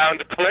from the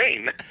downed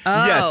plane.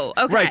 Oh, Yes,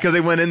 okay. right, because they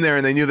went in there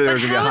and they knew that there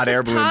was going to be a hot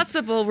air balloon. How is it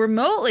possible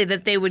remotely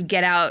that they would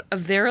get out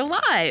of there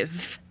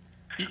alive?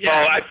 Oh,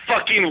 I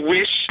fucking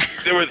wish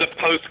there was a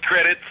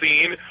post-credit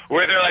scene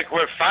where they're like,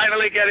 we're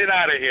finally getting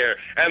out of here.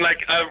 And like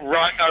a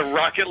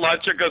rocket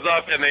launcher goes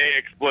off and they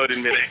explode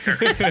in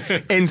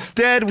midair.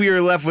 Instead, we are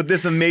left with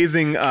this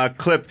amazing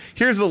clip.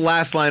 Here's the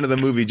last line of the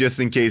movie, just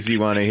in case you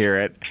want to hear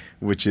it,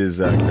 which is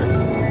great.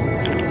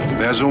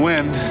 There's a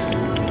wind.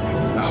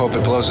 I hope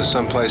it blows us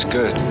someplace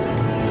good.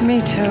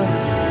 Me too.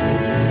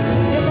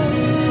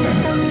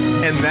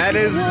 And that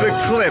is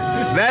the clip.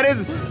 That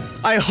is,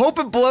 I hope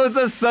it blows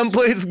us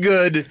someplace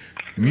good.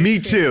 Me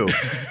too.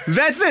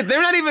 That's it.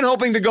 They're not even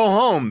hoping to go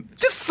home.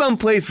 Just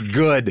someplace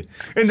good.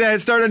 And then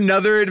start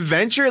another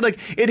adventure. Like,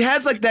 it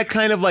has like that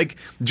kind of like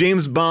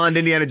James Bond,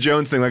 Indiana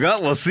Jones thing. Like,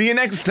 oh, we'll see you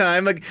next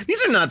time. Like,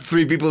 these are not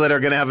three people that are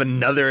going to have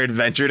another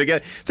adventure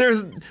together.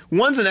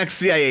 One's an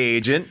ex-CIA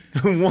agent.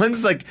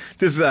 One's like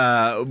this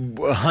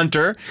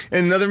hunter.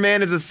 And another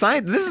man is a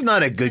scientist. This is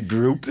not a good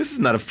group. This is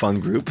not a fun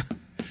group.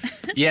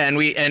 Yeah, and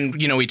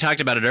we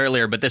talked about it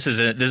earlier, but this is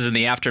in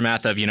the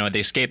aftermath of, they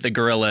escape the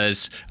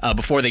gorillas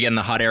before they get in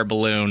the hot air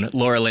balloon.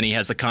 Laura Linney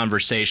has a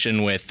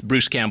conversation with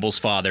Bruce Campbell's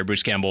father,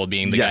 Bruce Campbell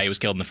being the guy who was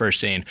killed in the first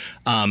scene,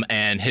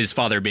 and his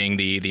father being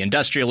the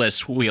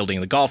industrialist wielding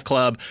the golf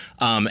club,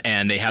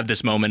 and they have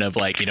this moment of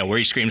like, where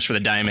he screams for the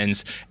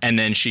diamonds, and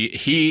then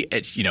he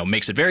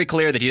makes it very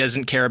clear that he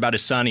doesn't care about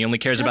his son, he only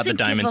cares about the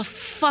diamonds.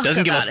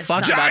 Doesn't give a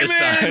fuck about his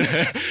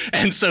son.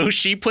 And so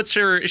she puts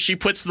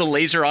the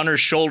laser on her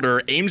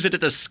shoulder, aims it at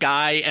the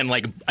sky and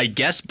like I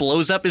guess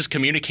blows up his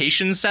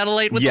communications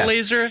satellite with Yes, the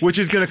laser. which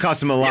is going to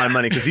cost him a lot of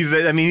money because he's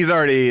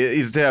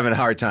having a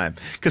hard time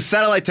because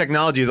satellite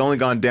technology has only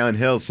gone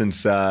downhill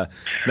since '94.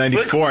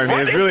 I mean,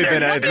 it's really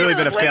been a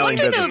failing I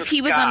wonder though business. if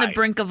he was on the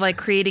brink of like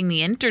creating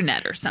the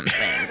internet or something.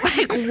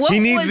 Like what? He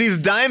needs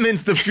these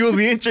diamonds to fuel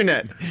the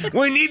internet.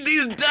 We need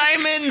these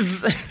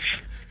diamonds.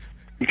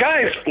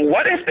 Guys,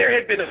 what if there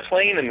had been a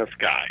plane in the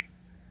sky?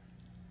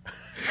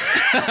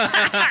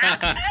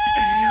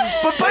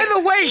 But by the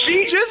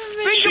way, just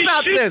think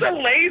about this.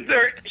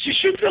 She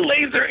shoots a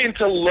laser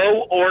into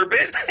low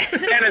orbit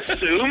and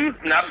assumes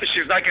that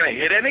she's not going to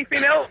hit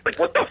anything else. Like,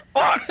 what the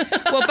fuck?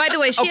 Well, by the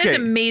way, she Okay. has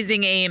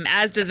amazing aim,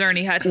 as does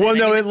Ernie Hudson. Well,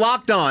 no, it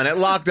locked on. It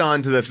locked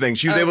on to the thing.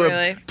 She was able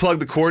really? to plug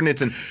the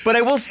coordinates in. But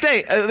I will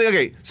say,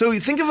 okay, so you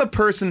think of a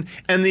person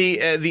and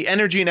the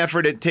energy and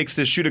effort it takes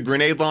to shoot a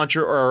grenade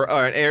launcher or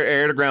an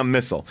air-to-ground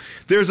missile.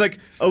 There's like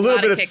a little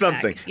lot bit of of kickback,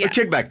 something, yeah. a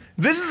kickback.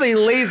 This is a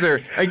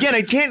laser. Again,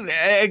 I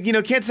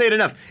can't say it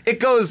enough. It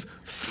goes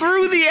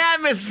through the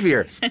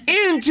atmosphere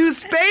into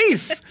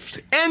space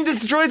and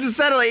destroys the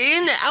satellite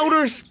in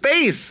outer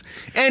space.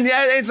 And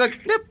it's like,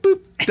 yep,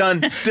 boop,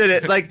 done, did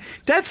it. Like,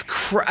 that's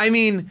I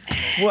mean,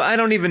 well, I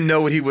don't even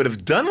know what he would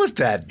have done with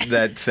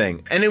that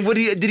thing. And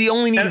did he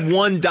only need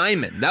one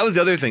diamond? That was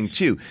the other thing,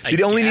 too. Did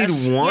he only need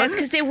one? Yes,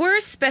 because they were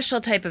a special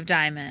type of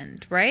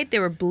diamond, right? They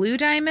were blue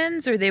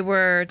diamonds, or they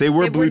were blue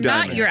not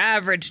diamonds. your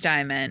average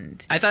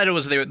diamond. I thought it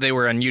was they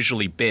were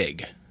unusually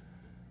big.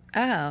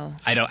 Oh.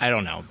 I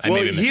don't know.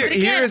 Well,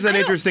 here's an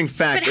interesting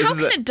fact. But how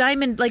This is can a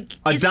diamond like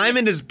A isn't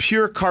diamond is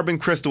pure carbon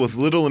crystal with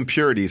little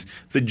impurities.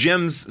 The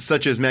gems,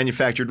 such as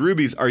manufactured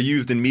rubies, are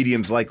used in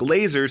mediums like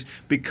lasers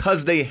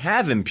because they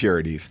have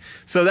impurities.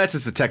 So that's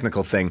just a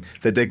technical thing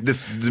that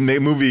this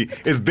movie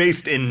is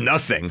based in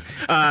nothing.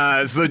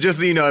 So just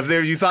so you know, if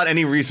you thought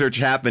any research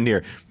happened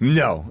here,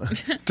 no.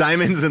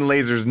 Diamonds and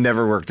lasers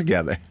never work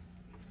together.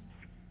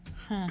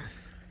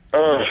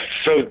 Oh,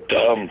 so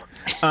dumb.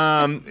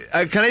 Can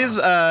I just?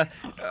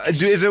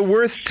 Is it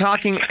worth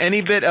talking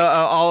any bit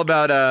all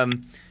about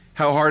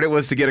how hard it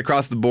was to get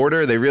across the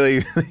border? They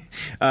really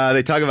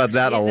they talk about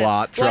that a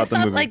lot throughout the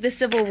movie. I thought like the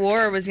Civil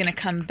War was going to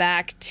come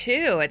back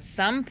too at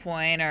some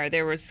point, or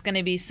there was going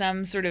to be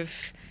some sort of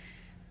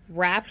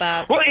wrap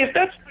up. Well,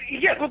 that's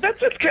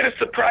what's kind of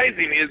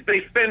surprising is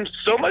they spend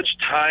so much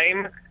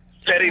time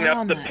setting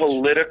up the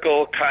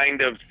political kind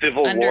of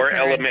Civil War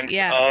element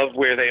of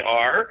where they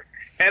are.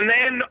 And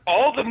then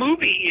all the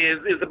movie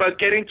is about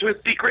getting to a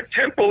secret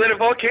temple in a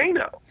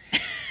volcano.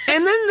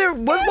 And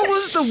then what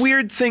was the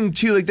weird thing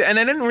too? Like, and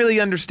I didn't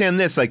really understand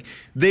this. Like,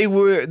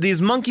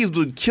 these monkeys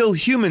would kill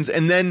humans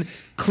and then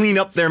clean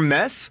up their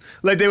mess.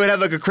 Like, they would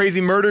have like a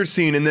crazy murder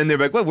scene, and then they're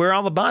like, "Well, where are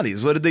all the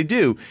bodies? What did they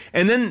do?"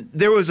 And then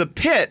there was a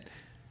pit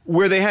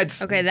where they had.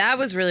 Okay, that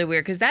was really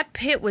weird because that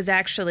pit was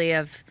actually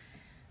of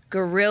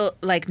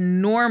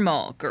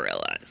normal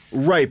gorillas.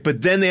 Right,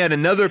 but then they had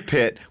another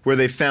pit where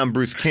they found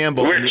Bruce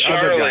Campbell and the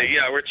other guy.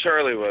 Where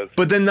Charlie was.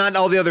 But then not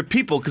all the other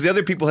people, because the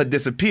other people had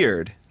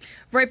disappeared.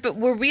 Right, but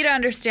were we to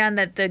understand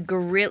that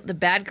the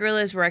bad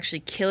gorillas were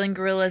actually killing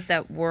gorillas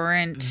that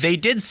weren't? They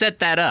did set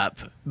that up,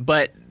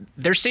 but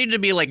there seemed to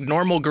be like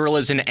normal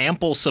gorillas in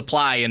ample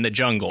supply in the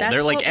jungle.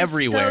 They're like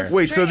everywhere.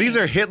 Wait, so these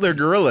are Hitler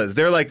gorillas?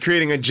 They're like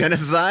creating a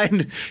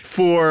genocide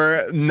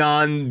for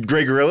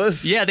non-gray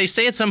gorillas? Yeah, they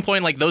say at some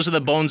point like those are the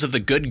bones of the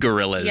good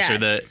gorillas. Yes,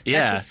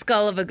 that's a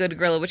skull of a good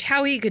gorilla. Which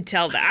how you could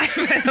tell that,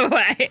 by the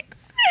way,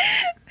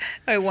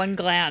 by one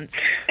glance.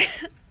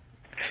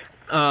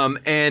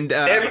 There's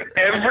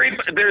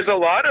a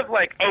lot of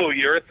like, oh,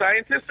 you're a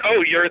scientist?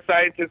 Oh, you're a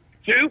scientist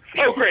too?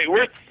 Oh, great,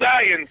 we're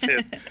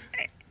scientists.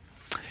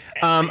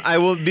 I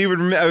would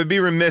be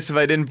remiss if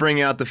I didn't bring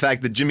out the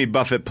fact that Jimmy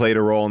Buffett played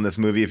a role in this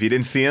movie. If you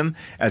didn't see him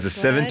as a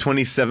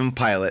 727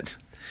 pilot.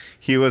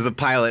 He was a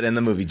pilot in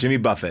the movie, Jimmy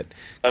Buffett.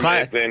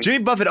 Amazing. Jimmy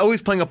Buffett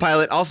always playing a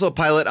pilot, also a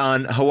pilot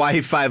on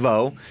Hawaii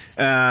Five-0.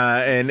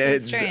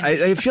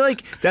 I feel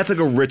like that's like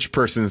a rich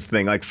person's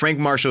thing. Like Frank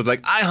Marshall's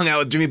like, I hung out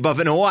with Jimmy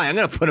Buffett in Hawaii. I'm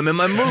going to put him in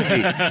my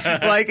movie.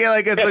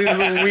 It's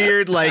a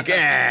weird,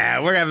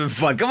 we're having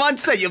fun. Come on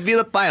set, you'll be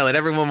the pilot.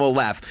 Everyone will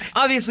laugh.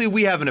 Obviously,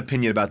 we have an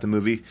opinion about the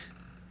movie,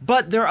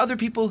 but there are other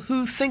people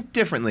who think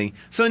differently.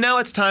 So now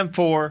it's time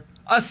for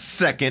a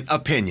second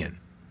opinion.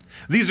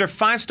 These are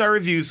 5-star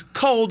reviews,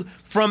 cold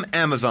from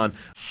Amazon.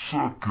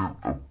 Second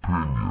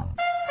opinion.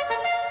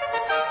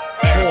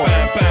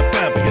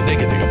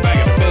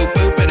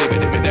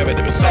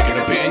 Second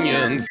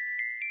opinions.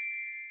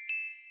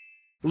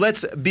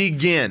 Let's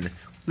begin.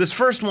 This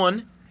first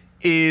one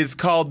is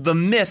called The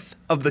Myth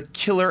of the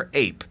Killer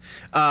Ape.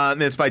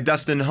 It's by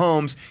Dustin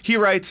Holmes. He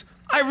writes,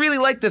 I really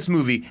like this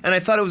movie, and I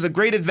thought it was a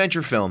great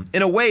adventure film.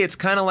 In a way, it's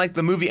kind of like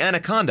the movie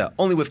Anaconda,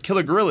 only with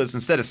killer gorillas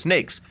instead of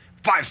snakes.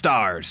 5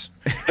 stars.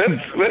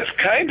 That's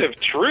kind of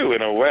true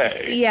in a way.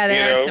 Yeah, they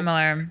are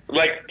similar.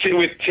 Like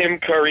with Tim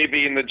Curry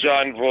being the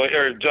John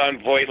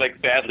Voight,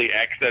 like badly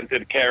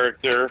accented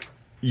character.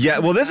 Yeah,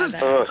 well, this is.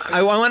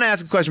 I want to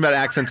ask a question about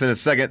accents in a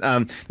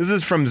second. This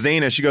is from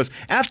Zaina. She goes,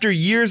 after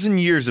years and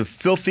years of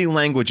filthy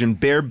language and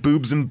bare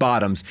boobs and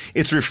bottoms,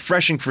 it's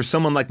refreshing for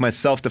someone like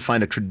myself to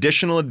find a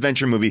traditional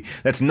adventure movie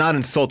that's not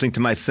insulting to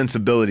my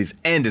sensibilities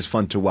and is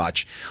fun to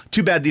watch.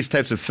 Too bad these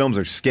types of films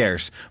are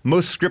scarce.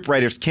 Most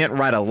scriptwriters can't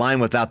write a line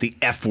without the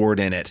F word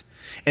in it.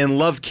 And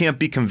love can't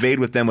be conveyed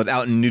with them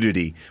without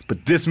nudity.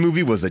 But this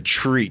movie was a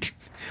treat.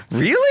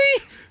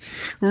 Really?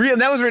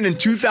 That was written in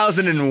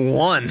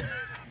 2001.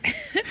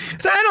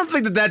 I don't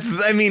think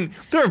that's, I mean,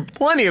 there are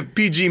plenty of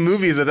PG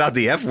movies without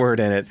the F word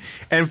in it.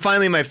 And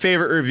finally, my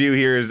favorite review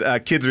here is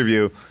Kids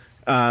Review.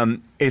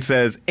 It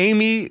says,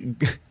 Amy,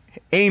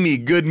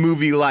 good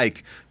movie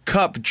like.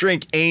 Cup,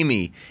 drink,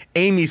 Amy.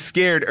 Amy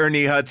scared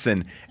Ernie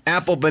Hudson.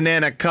 Apple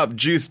banana cup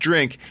juice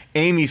drink.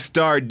 Amy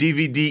star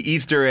DVD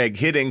Easter egg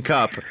hidden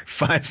cup.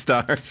 5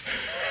 stars.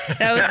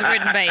 That was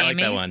written by Amy. I like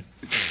that one.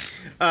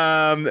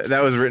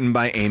 That was written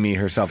by Amy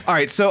herself. All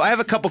right, so I have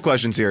a couple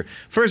questions here.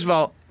 First of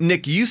all,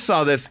 Nick, you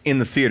saw this in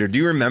the theater. Do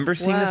you remember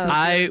seeing this in the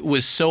theater? I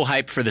was so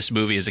hyped for this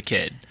movie as a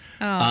kid.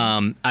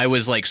 Oh. I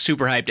was like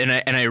super hyped,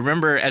 and I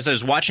remember as I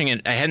was watching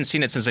it, I hadn't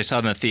seen it since I saw it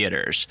in the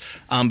theaters.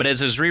 But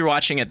as I was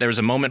rewatching it, there was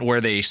a moment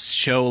where they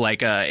show like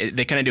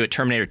they kind of do a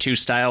Terminator 2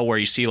 style, where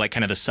you see like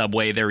kind of the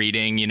subway they're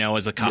eating, you know,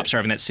 as the cops are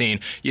having that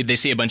scene. They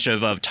see a bunch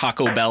of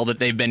Taco Bell that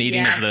they've been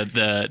eating as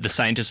the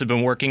scientists have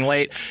been working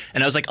late,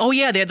 and I was like, oh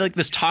yeah, they had like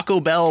this Taco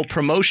Bell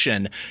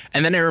promotion,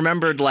 and then I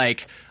remembered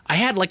like. I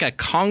had like a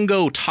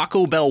Congo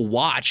Taco Bell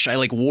watch I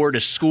like wore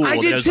to school. I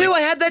did too. Like, I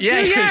had that too.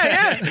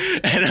 Yeah.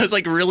 And I was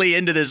like really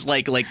into this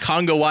like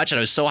Congo watch, and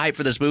I was so hyped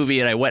for this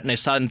movie, and I went and I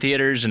saw it in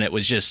theaters, and it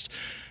was just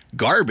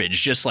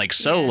garbage, just like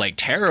so like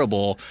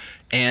terrible.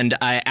 And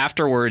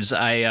afterwards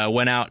I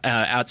went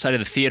outside of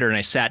the theater and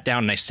I sat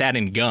down and I sat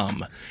in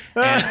gum.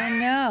 And I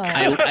know.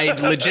 I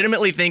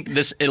legitimately think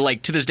this,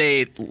 like to this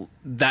day,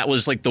 that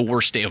was like the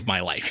worst day of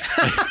my life.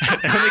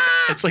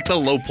 It's like the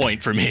low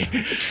point for me.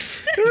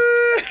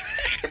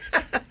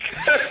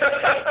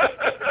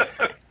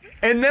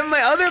 And then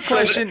my other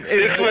question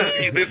is...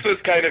 This was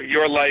kind of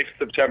your life,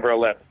 September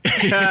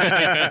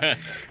 11th.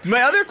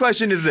 My other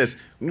question is this.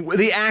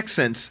 The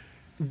accents.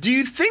 Do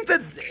you think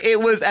that it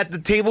was at the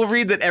table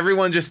read that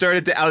everyone just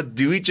started to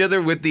outdo each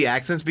other with the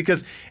accents?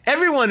 Because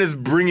everyone is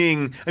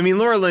bringing... I mean,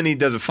 Laura Linney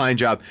does a fine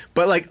job,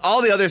 but like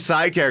all the other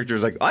side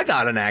characters, like, I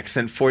got an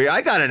accent for you.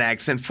 I got an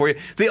accent for you.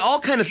 They all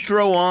kind of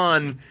throw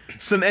on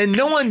some... And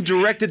no one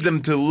directed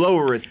them to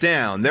lower it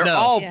down. They're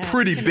all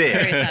pretty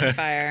big. On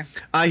fire.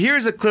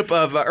 Here's a clip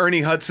of Ernie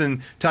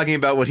Hudson talking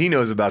about what he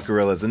knows about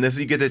gorillas. And this,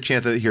 you get the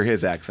chance to hear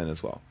his accent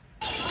as well.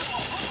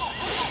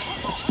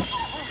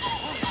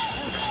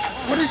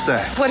 What is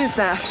that? What is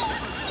that?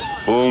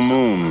 Full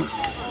moon.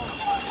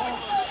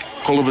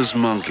 Culliver's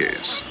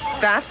monkeys.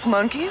 That's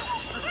monkeys?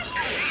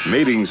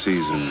 Mating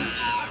season.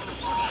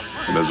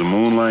 When there's a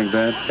moon like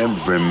that,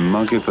 every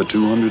monkey for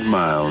 200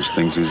 miles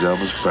thinks he's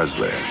Elvis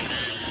Presley.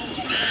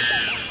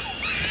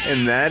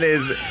 And that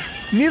is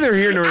neither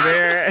here nor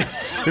there.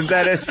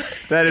 that is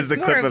the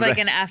More clip of of like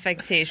that. an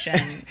affectation.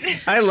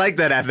 I like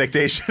that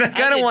affectation. I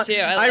kind of want. too.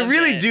 I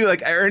really do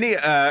like Ernie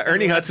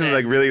Hudson. it.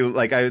 Like really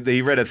like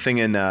he read a thing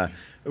in the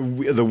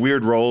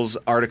Weird Roles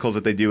articles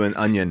that they do in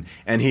Onion,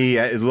 and he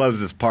loves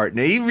this part.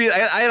 And he really,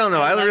 I don't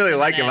know. I really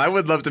like him. I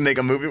would love to make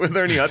a movie with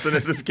Ernie Hudson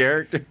as this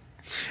character.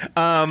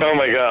 Oh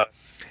my god.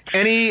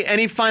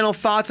 Any final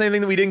thoughts?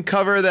 Anything that we didn't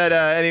cover that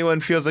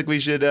anyone feels like we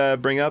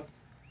should bring up?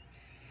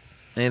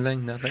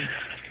 Anything? Nothing?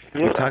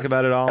 We'll talk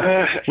about it all.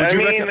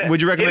 Would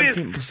you recommend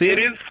people see it?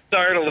 It is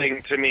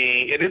startling to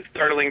me. It is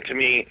startling to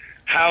me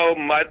how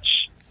much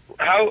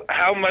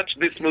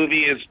this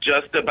movie is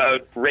just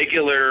about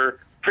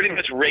pretty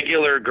much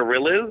regular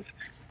gorillas,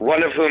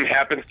 one of whom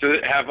happens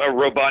to have a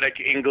robotic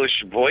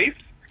English voice,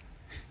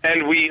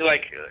 and we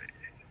like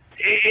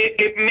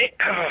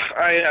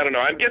I don't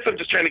know. I guess I'm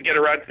just trying to get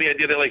around to the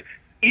idea that like.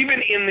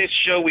 Even in this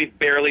show, we've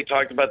barely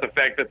talked about the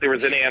fact that there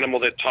was an animal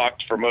that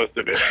talked for most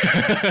of it,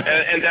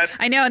 and that's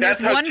I know. And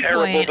that's there's one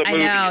point. I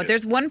know.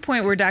 There's one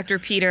point where Dr.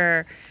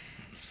 Peter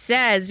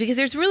says, because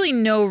there's really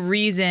no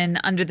reason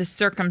under the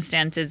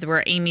circumstances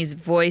where Amy's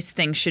voice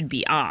thing should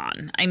be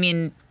on. I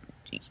mean,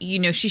 you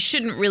know, she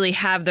shouldn't really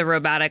have the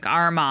robotic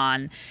arm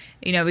on,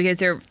 you know, because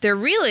they're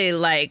really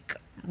like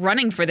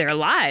running for their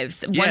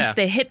lives once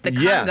they hit the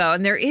Congo. Yeah.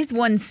 And there is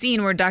one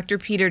scene where Dr.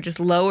 Peter just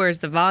lowers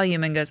the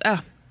volume and goes, "Oh,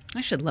 I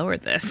should lower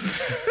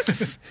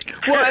this."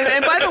 Well,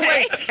 and by the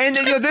way, and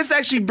you know, this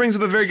actually brings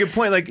up a very good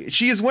point. Like,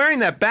 she is wearing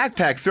that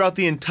backpack throughout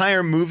the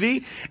entire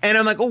movie, and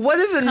I'm like, well, what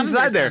is it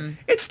inside there?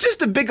 It's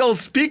just a big old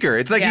speaker.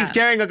 It's like he's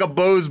carrying like a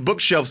Bose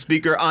bookshelf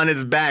speaker on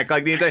his back.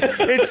 Like the entire.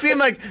 It seemed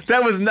like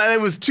that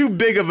was too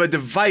big of a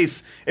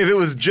device if it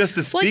was just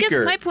a speaker. Well, I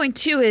guess my point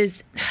too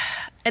is,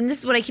 and this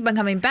is what I keep on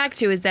coming back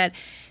to, is that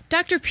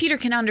Dr. Peter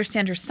can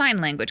understand her sign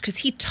language because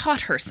he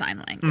taught her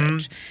sign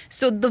language.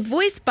 So the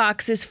voice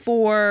box is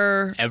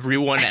for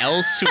everyone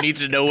else who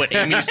needs to know what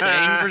Amy's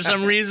saying for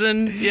some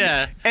reason.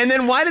 Yeah. And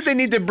then why did they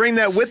need to bring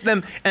that with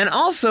them? And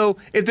also,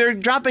 if they're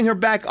dropping her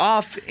back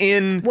off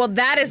in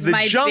that is the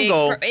my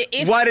jungle,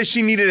 why does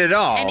she need it at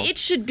all? And it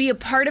should be a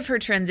part of her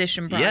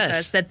transition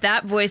process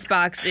that voice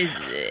box is,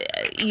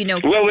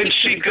 Well, when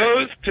she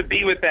goes to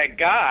be with that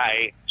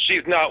guy,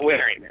 she's not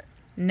wearing it.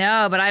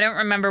 No, but I don't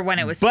remember when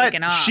it was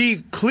taken off. She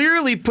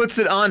clearly puts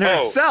it on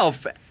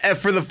herself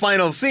for the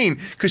final scene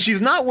because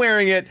she's not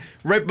wearing it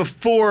right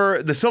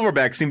before the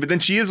Silverback scene, but then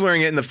she is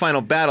wearing it in the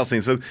final battle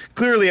scene. So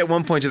clearly, at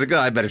one point, she's like, "Oh,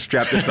 I better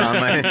strap this on.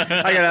 I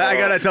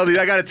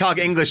gotta talk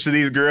English to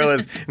these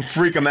gorillas and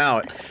freak them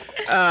out."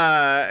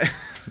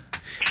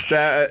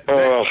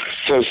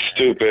 So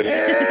stupid.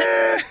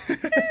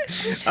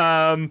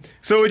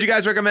 So would you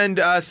guys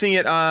recommend seeing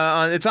it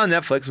it's on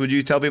Netflix? Would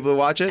you tell people to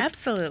watch it?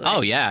 Absolutely.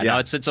 Oh yeah. No,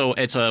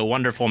 it's a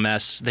wonderful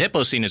mess. The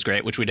hippo scene is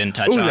great, which we didn't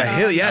touch on. The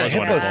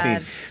hippo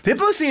scene. The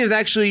hippo scene is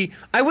actually,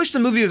 I wish the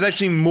movie was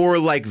actually more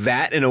like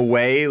that in a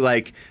way,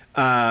 like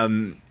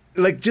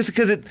just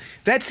because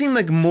that seemed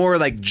like more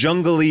like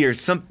jungly or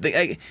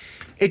something.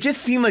 It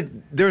just seemed like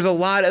there's a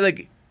lot of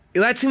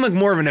that seemed like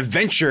more of an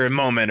adventure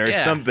moment or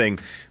something.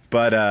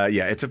 But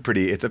it's a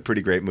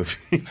pretty great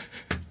movie.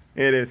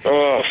 It is.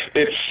 Oh,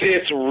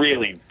 it's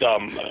really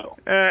dumb though.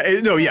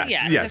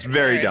 Yes,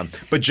 very dumb.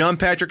 But John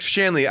Patrick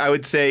Shanley, I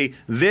would say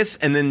this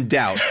and then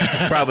Doubt.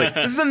 Probably.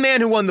 This is a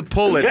man who won the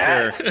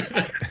Pulitzer.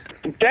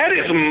 That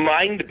is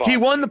mind-boggling. He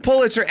won the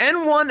Pulitzer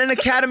and won an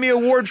Academy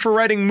Award for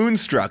writing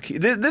Moonstruck.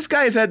 This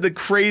guy has had the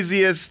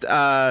craziest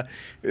thing.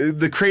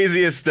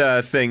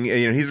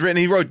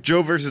 He wrote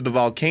Joe versus the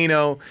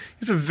Volcano.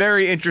 It's a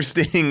very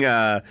interesting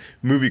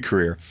movie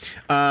career.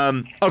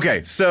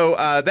 Okay, so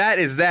that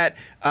is that.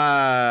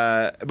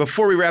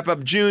 Before we wrap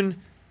up, June, you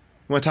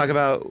want to talk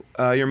about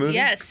your movie?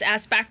 Yes,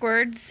 Ass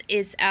Backwards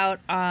is out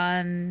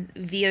on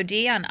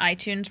VOD on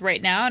iTunes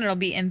right now, and it'll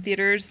be in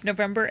theaters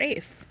November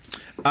 8th.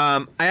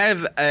 I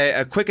have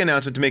a quick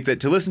announcement to make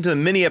to listen to the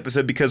mini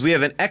episode because we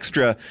have an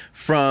extra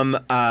from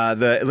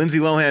the Lindsay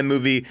Lohan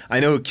movie, I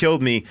Know Who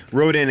Killed Me,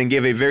 wrote in and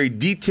gave a very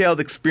detailed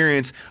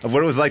experience of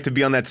what it was like to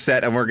be on that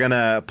set, and we're going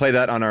to play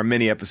that on our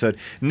mini episode.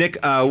 Nick,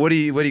 what do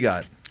you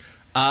got?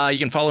 You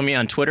can follow me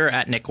on Twitter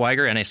at Nick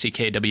Weiger,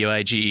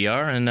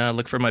 NickWiger, and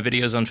look for my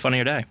videos on Funny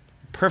or Die.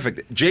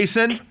 Perfect.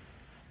 Jason?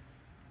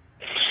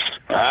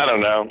 I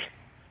don't know.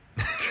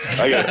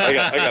 I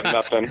got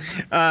nothing.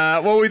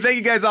 Well, we thank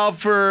you guys all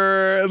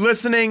for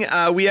listening.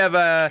 We have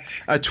a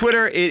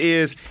Twitter. It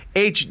is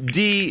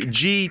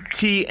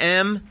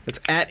HDGTM. It's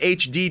at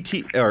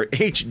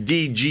HDGTM,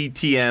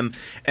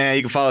 and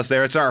you can follow us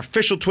there. It's our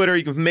official Twitter.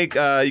 You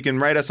can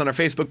write us on our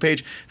Facebook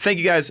page. Thank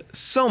you guys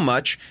so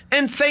much,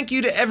 and thank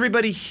you to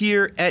everybody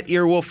here at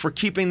Earwolf for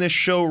keeping this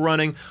show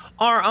running.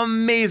 Our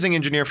amazing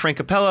engineer Frank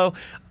Capello,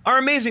 our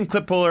amazing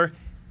clip puller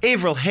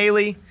Avril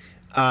Haley.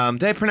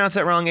 Did I pronounce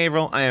that wrong,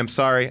 Avril? I am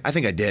sorry. I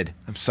think I did.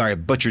 I'm sorry. I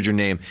butchered your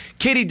name.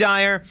 Katie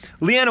Dyer,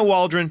 Leanna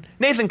Waldron,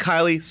 Nathan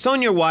Kiley,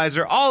 Sonia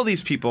Weiser, all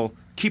these people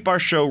keep our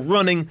show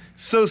running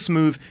so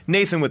smooth.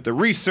 Nathan with the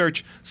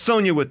research,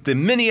 Sonia with the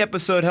mini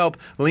episode help,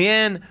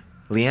 Leanna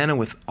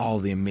with all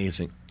the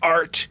amazing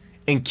art,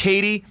 and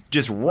Katie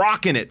just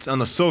rocking it on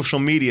the social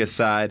media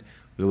side.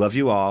 We love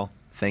you all.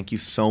 Thank you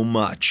so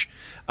much.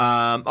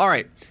 All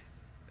right.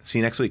 See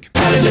you next week.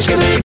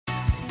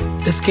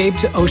 Escape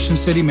to Ocean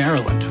City,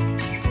 Maryland,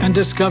 and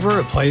discover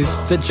a place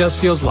that just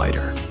feels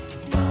lighter,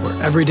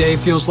 where every day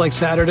feels like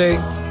Saturday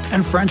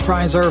and French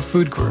fries are a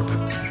food group,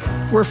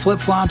 where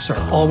flip-flops are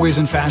always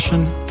in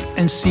fashion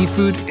and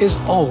seafood is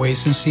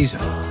always in season,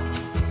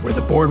 where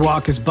the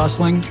boardwalk is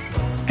bustling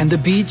and the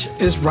beach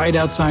is right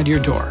outside your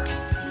door,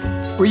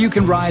 where you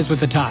can rise with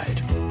the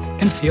tide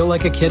and feel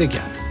like a kid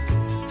again.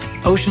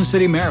 Ocean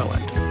City,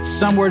 Maryland,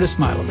 somewhere to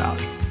smile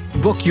about.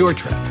 Book your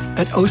trip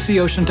at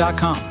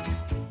OCOcean.com.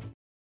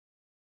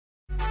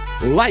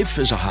 Life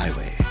is a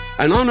highway,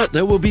 and on it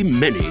there will be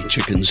many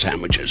chicken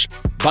sandwiches.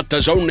 But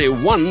there's only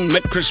one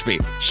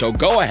McCrispy. So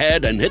go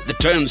ahead and hit the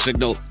turn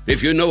signal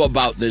if you know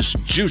about this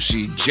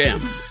juicy gem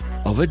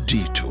of a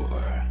detour.